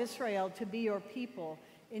calling of Israel to be your people,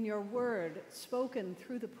 in your word spoken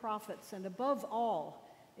through the prophets, and above all,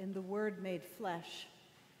 in the Word made flesh,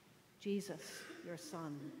 Jesus, your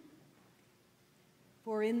Son.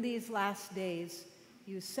 For in these last days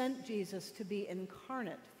you sent Jesus to be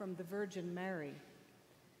incarnate from the Virgin Mary,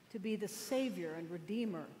 to be the Savior and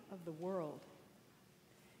Redeemer of the world.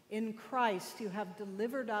 In Christ you have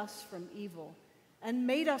delivered us from evil and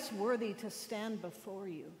made us worthy to stand before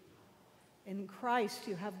you. In Christ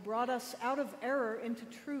you have brought us out of error into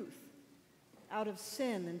truth, out of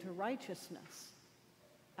sin into righteousness,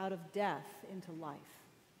 out of death into life.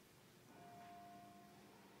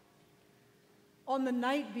 On the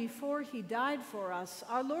night before he died for us,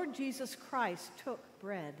 our Lord Jesus Christ took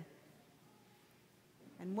bread.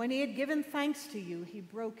 And when he had given thanks to you, he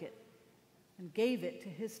broke it and gave it to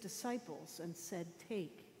his disciples and said,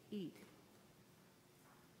 "Take, eat.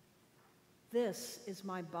 This is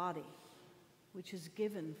my body, which is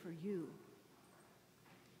given for you.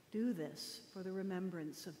 Do this for the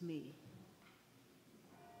remembrance of me."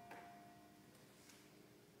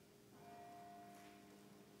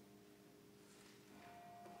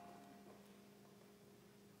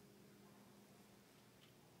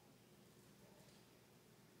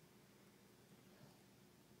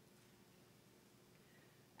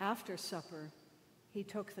 After supper, he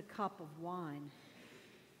took the cup of wine.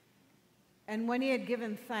 And when he had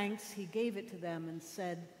given thanks, he gave it to them and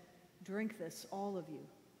said, "Drink this, all of you.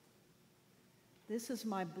 This is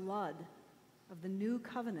my blood of the new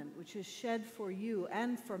covenant, which is shed for you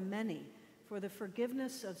and for many for the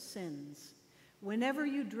forgiveness of sins. Whenever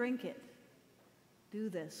you drink it, do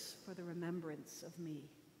this for the remembrance of me."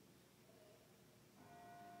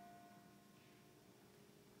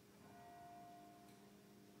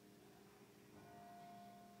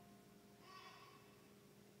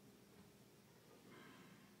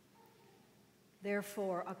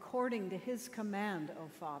 Therefore, according to his command, O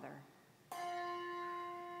Father,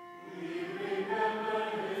 we remember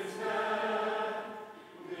his death,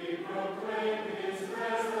 we proclaim his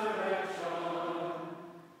resurrection,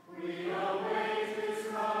 we await his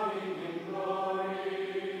coming in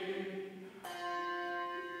glory.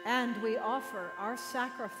 and we offer our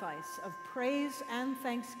sacrifice of praise and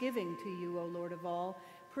thanksgiving to you, O Lord of all,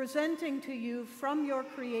 presenting to you from your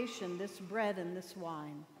creation this bread and this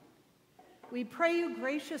wine. We pray you,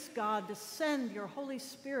 gracious God, to send your Holy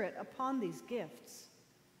Spirit upon these gifts,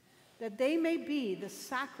 that they may be the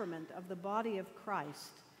sacrament of the body of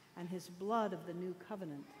Christ and his blood of the new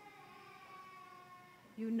covenant.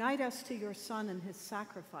 Unite us to your Son and his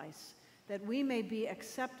sacrifice, that we may be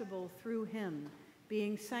acceptable through him,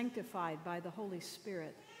 being sanctified by the Holy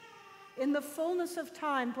Spirit. In the fullness of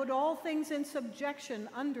time, put all things in subjection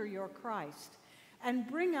under your Christ, and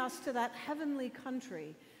bring us to that heavenly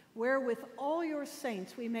country where with all your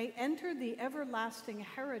saints we may enter the everlasting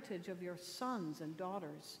heritage of your sons and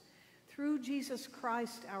daughters, through Jesus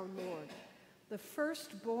Christ our Lord, the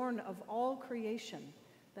firstborn of all creation,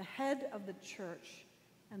 the head of the church,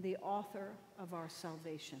 and the author of our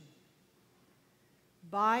salvation.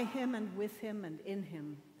 By him and with him and in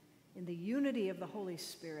him, in the unity of the Holy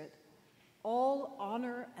Spirit, all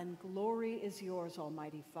honor and glory is yours,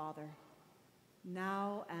 Almighty Father,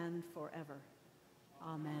 now and forever.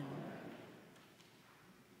 Amen.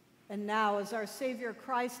 And now, as our Savior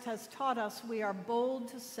Christ has taught us, we are bold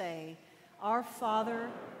to say, Our Father,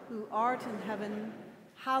 who art in heaven,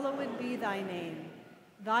 hallowed be thy name.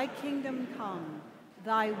 Thy kingdom come,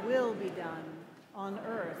 thy will be done, on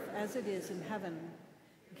earth as it is in heaven.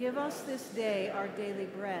 Give us this day our daily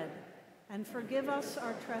bread, and forgive us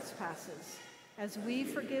our trespasses, as we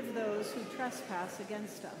forgive those who trespass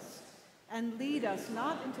against us. And lead us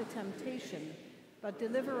not into temptation, but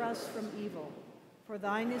deliver us from evil. For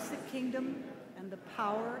thine is the kingdom, and the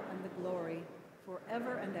power, and the glory,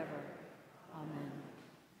 forever and ever. Amen.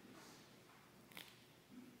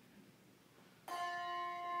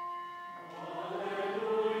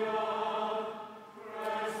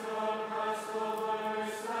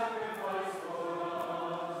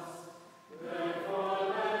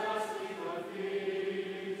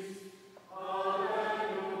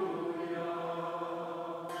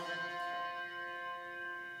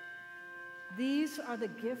 These are the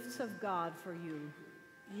gifts of God for you.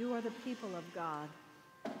 You are the people of God.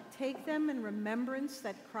 Take them in remembrance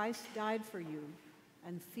that Christ died for you,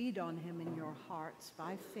 and feed on him in your hearts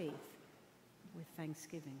by faith with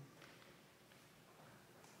thanksgiving.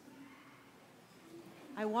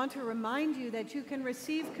 I want to remind you that you can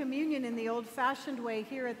receive communion in the old-fashioned way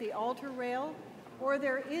here at the altar rail, or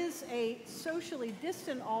there is a socially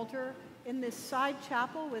distant altar in this side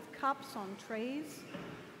chapel with cups on trays.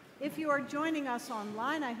 If you are joining us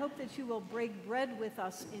online, I hope that you will break bread with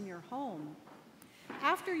us in your home.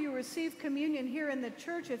 After you receive communion here in the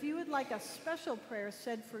church, if you would like a special prayer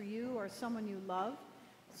said for you or someone you love,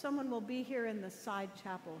 someone will be here in the side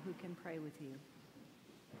chapel who can pray with you.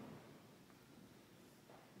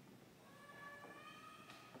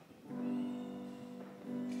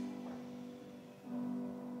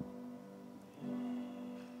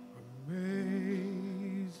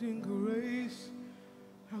 Amazing grace,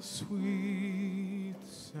 how sweet the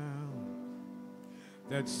sound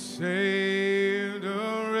that saved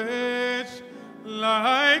a wretch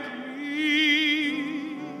like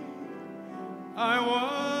me. I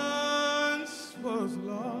once was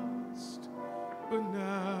lost, but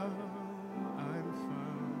now I'm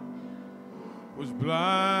found. Was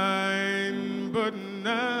blind, but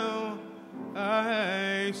now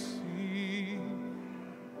I see.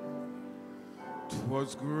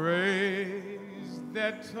 'Twas grace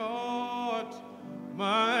that taught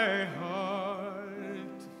my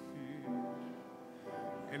heart to fear,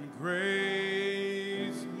 and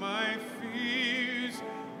grace my fears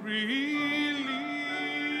relieve.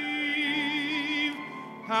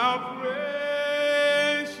 How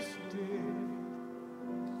precious did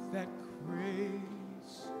that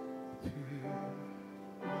grace appear,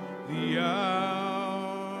 the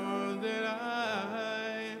hour that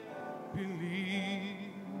I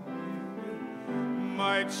believe.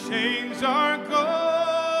 My chains are gone,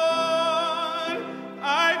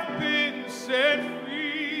 I've been set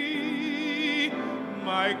free.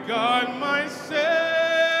 My God, my Savior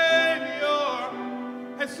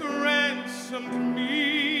has ransomed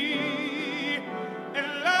me.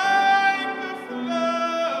 And like the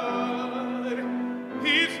flood,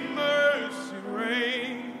 his mercy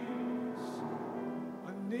reigns,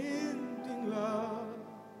 unending love,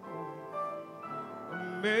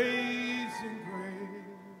 amazing grace.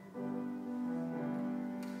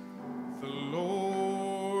 The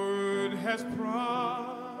Lord has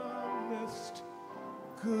promised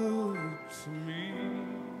good to me.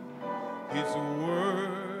 His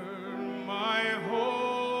word my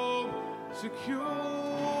hope secures.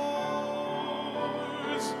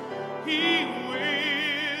 He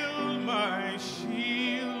will my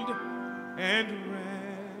shield and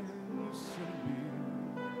ransom be,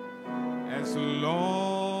 as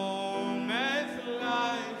long as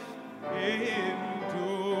life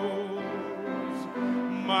endures.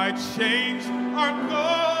 My chains are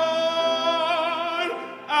gone,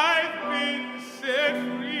 I've been set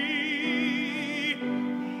free.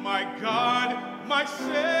 My God, my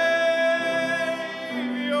Savior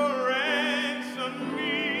ransomed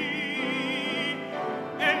me.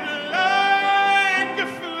 And like a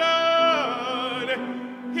flood,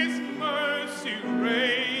 his mercy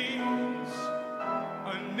reigns,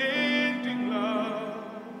 unending love,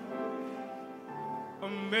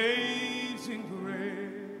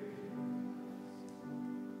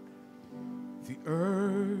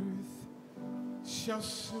 shall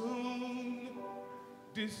soon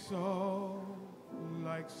dissolve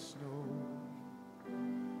like snow.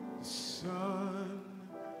 The sun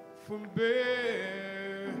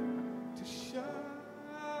forbear to shine,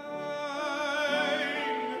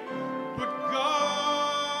 but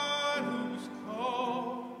God who's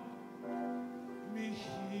called me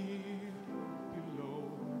here below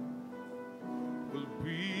will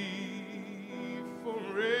be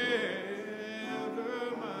forever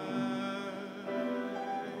mine,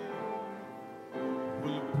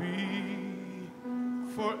 will be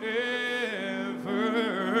forever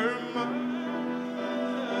mine.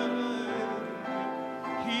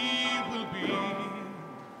 He will be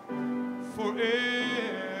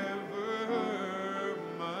forever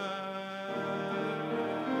mine.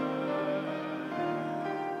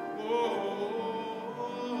 Oh.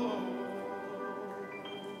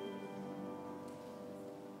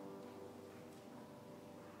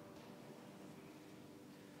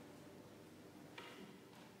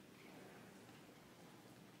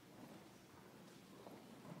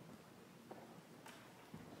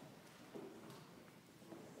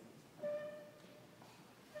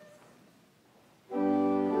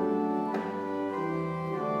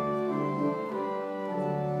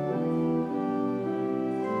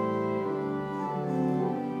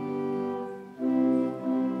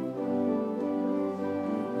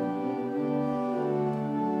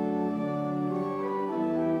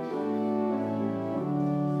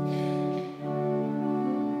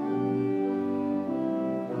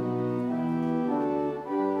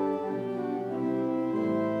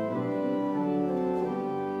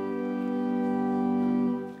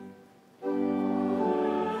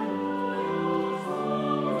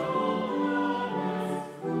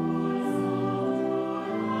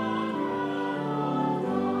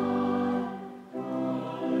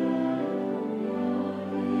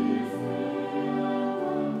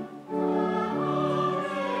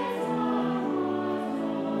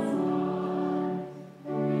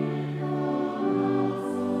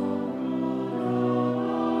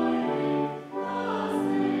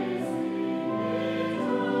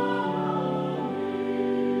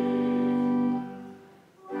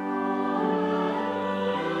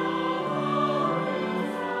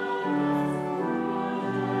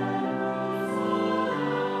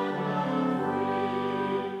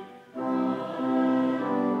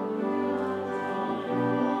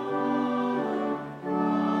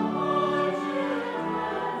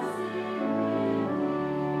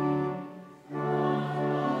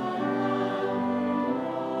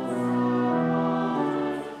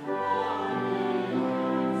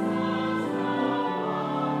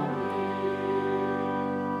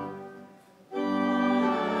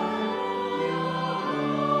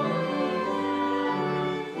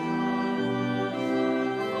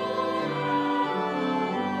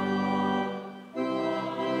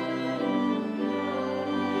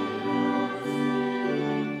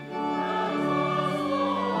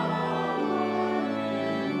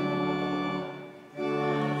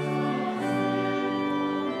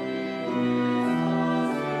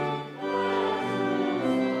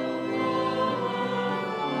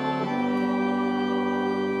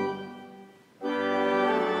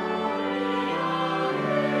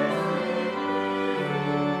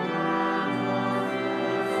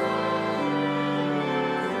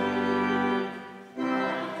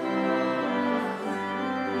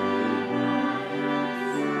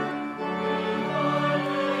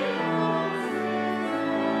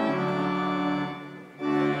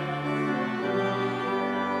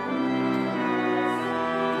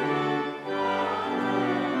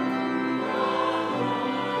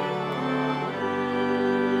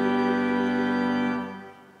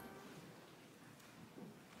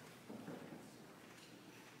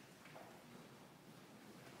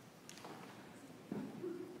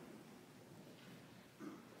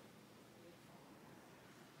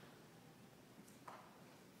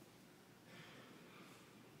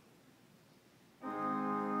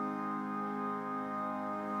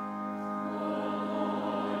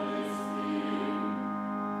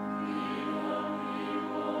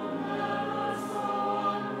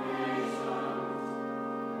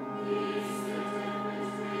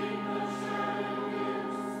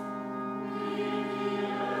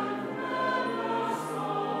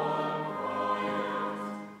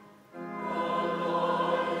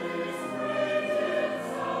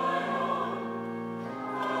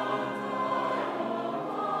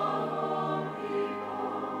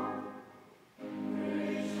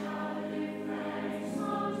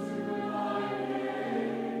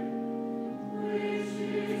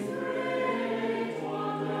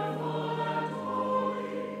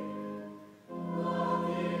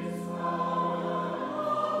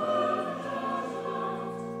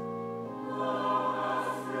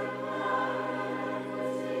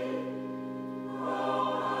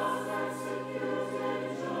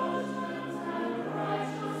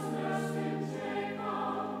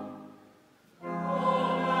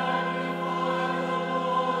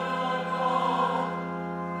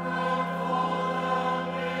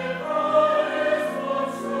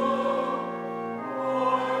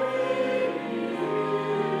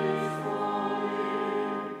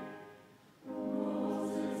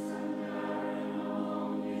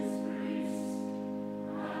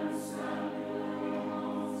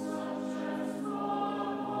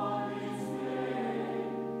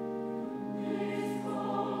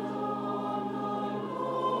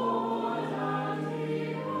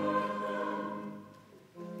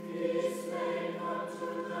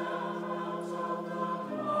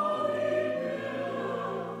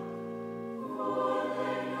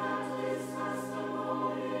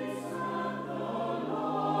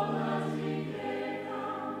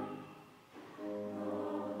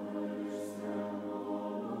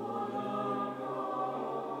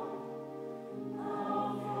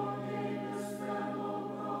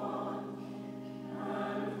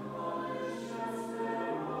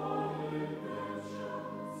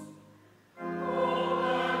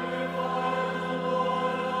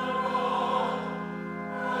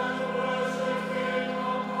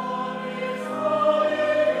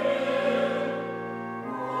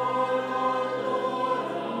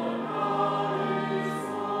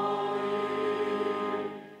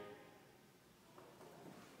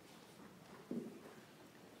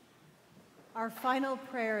 Our final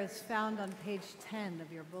prayer is found on page 10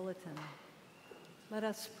 of your bulletin. Let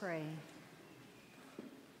us pray.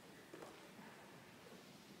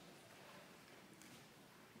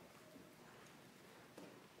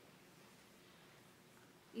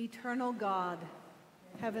 Eternal God,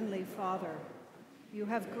 Heavenly Father, you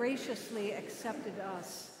have graciously accepted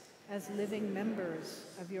us as living members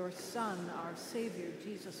of your Son, our Savior,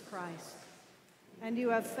 Jesus Christ, and you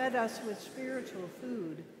have fed us with spiritual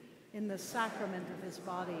food in the sacrament of his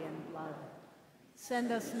body and blood.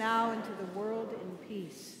 Send us now into the world in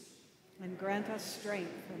peace, and grant us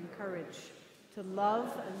strength and courage to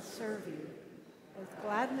love and serve you with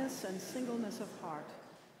gladness and singleness of heart,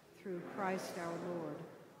 through Christ our Lord.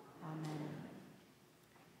 Amen.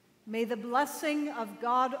 May the blessing of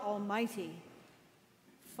God Almighty,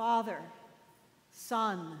 Father,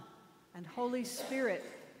 Son, and Holy Spirit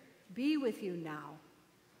be with you now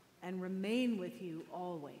and remain with you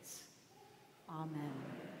always. Amen.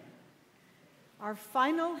 Our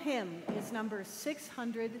final hymn is number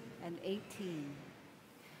 618.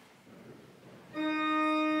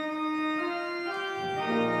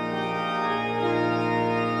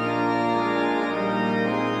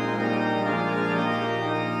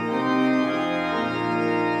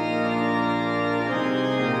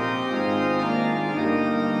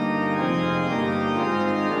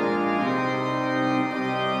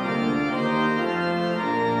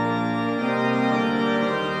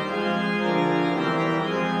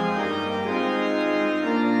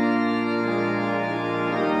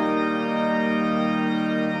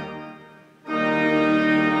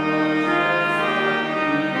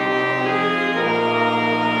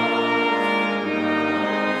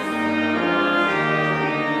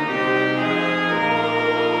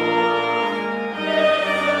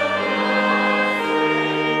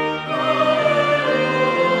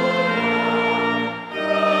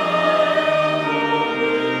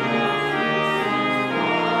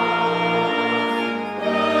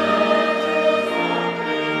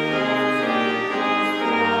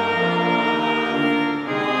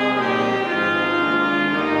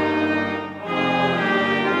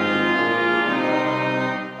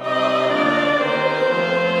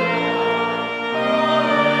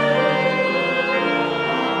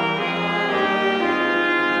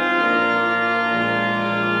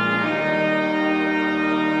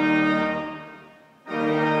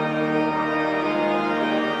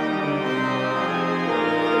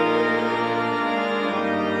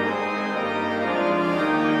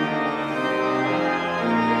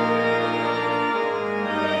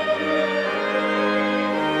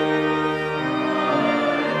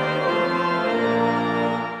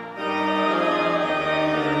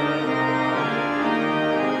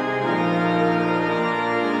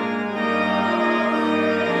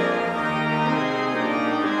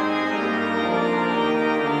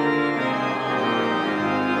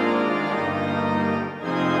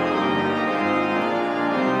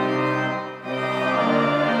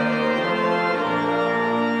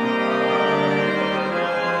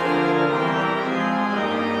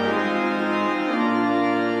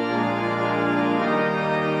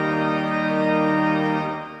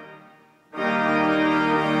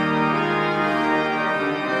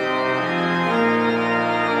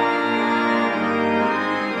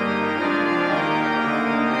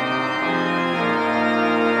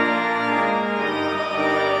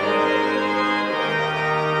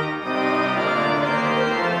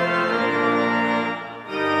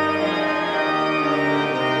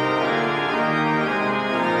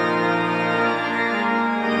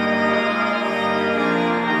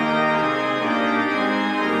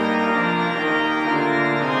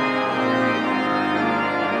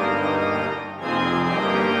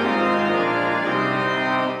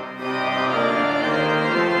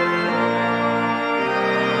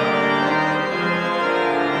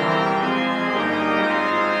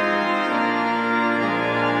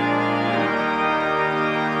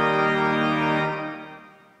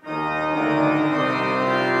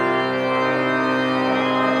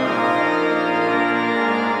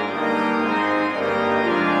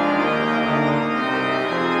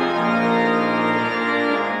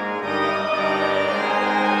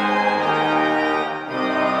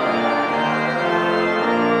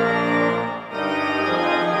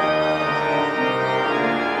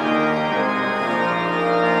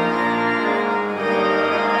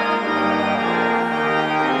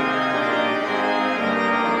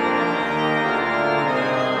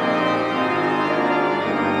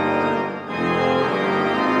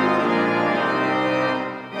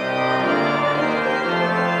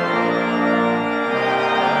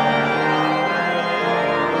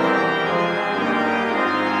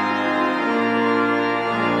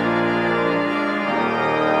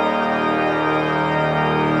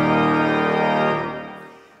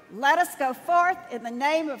 in the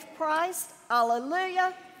name of Christ.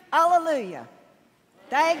 Alleluia, alleluia.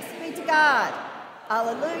 Thanks be to God.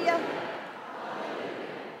 Alleluia,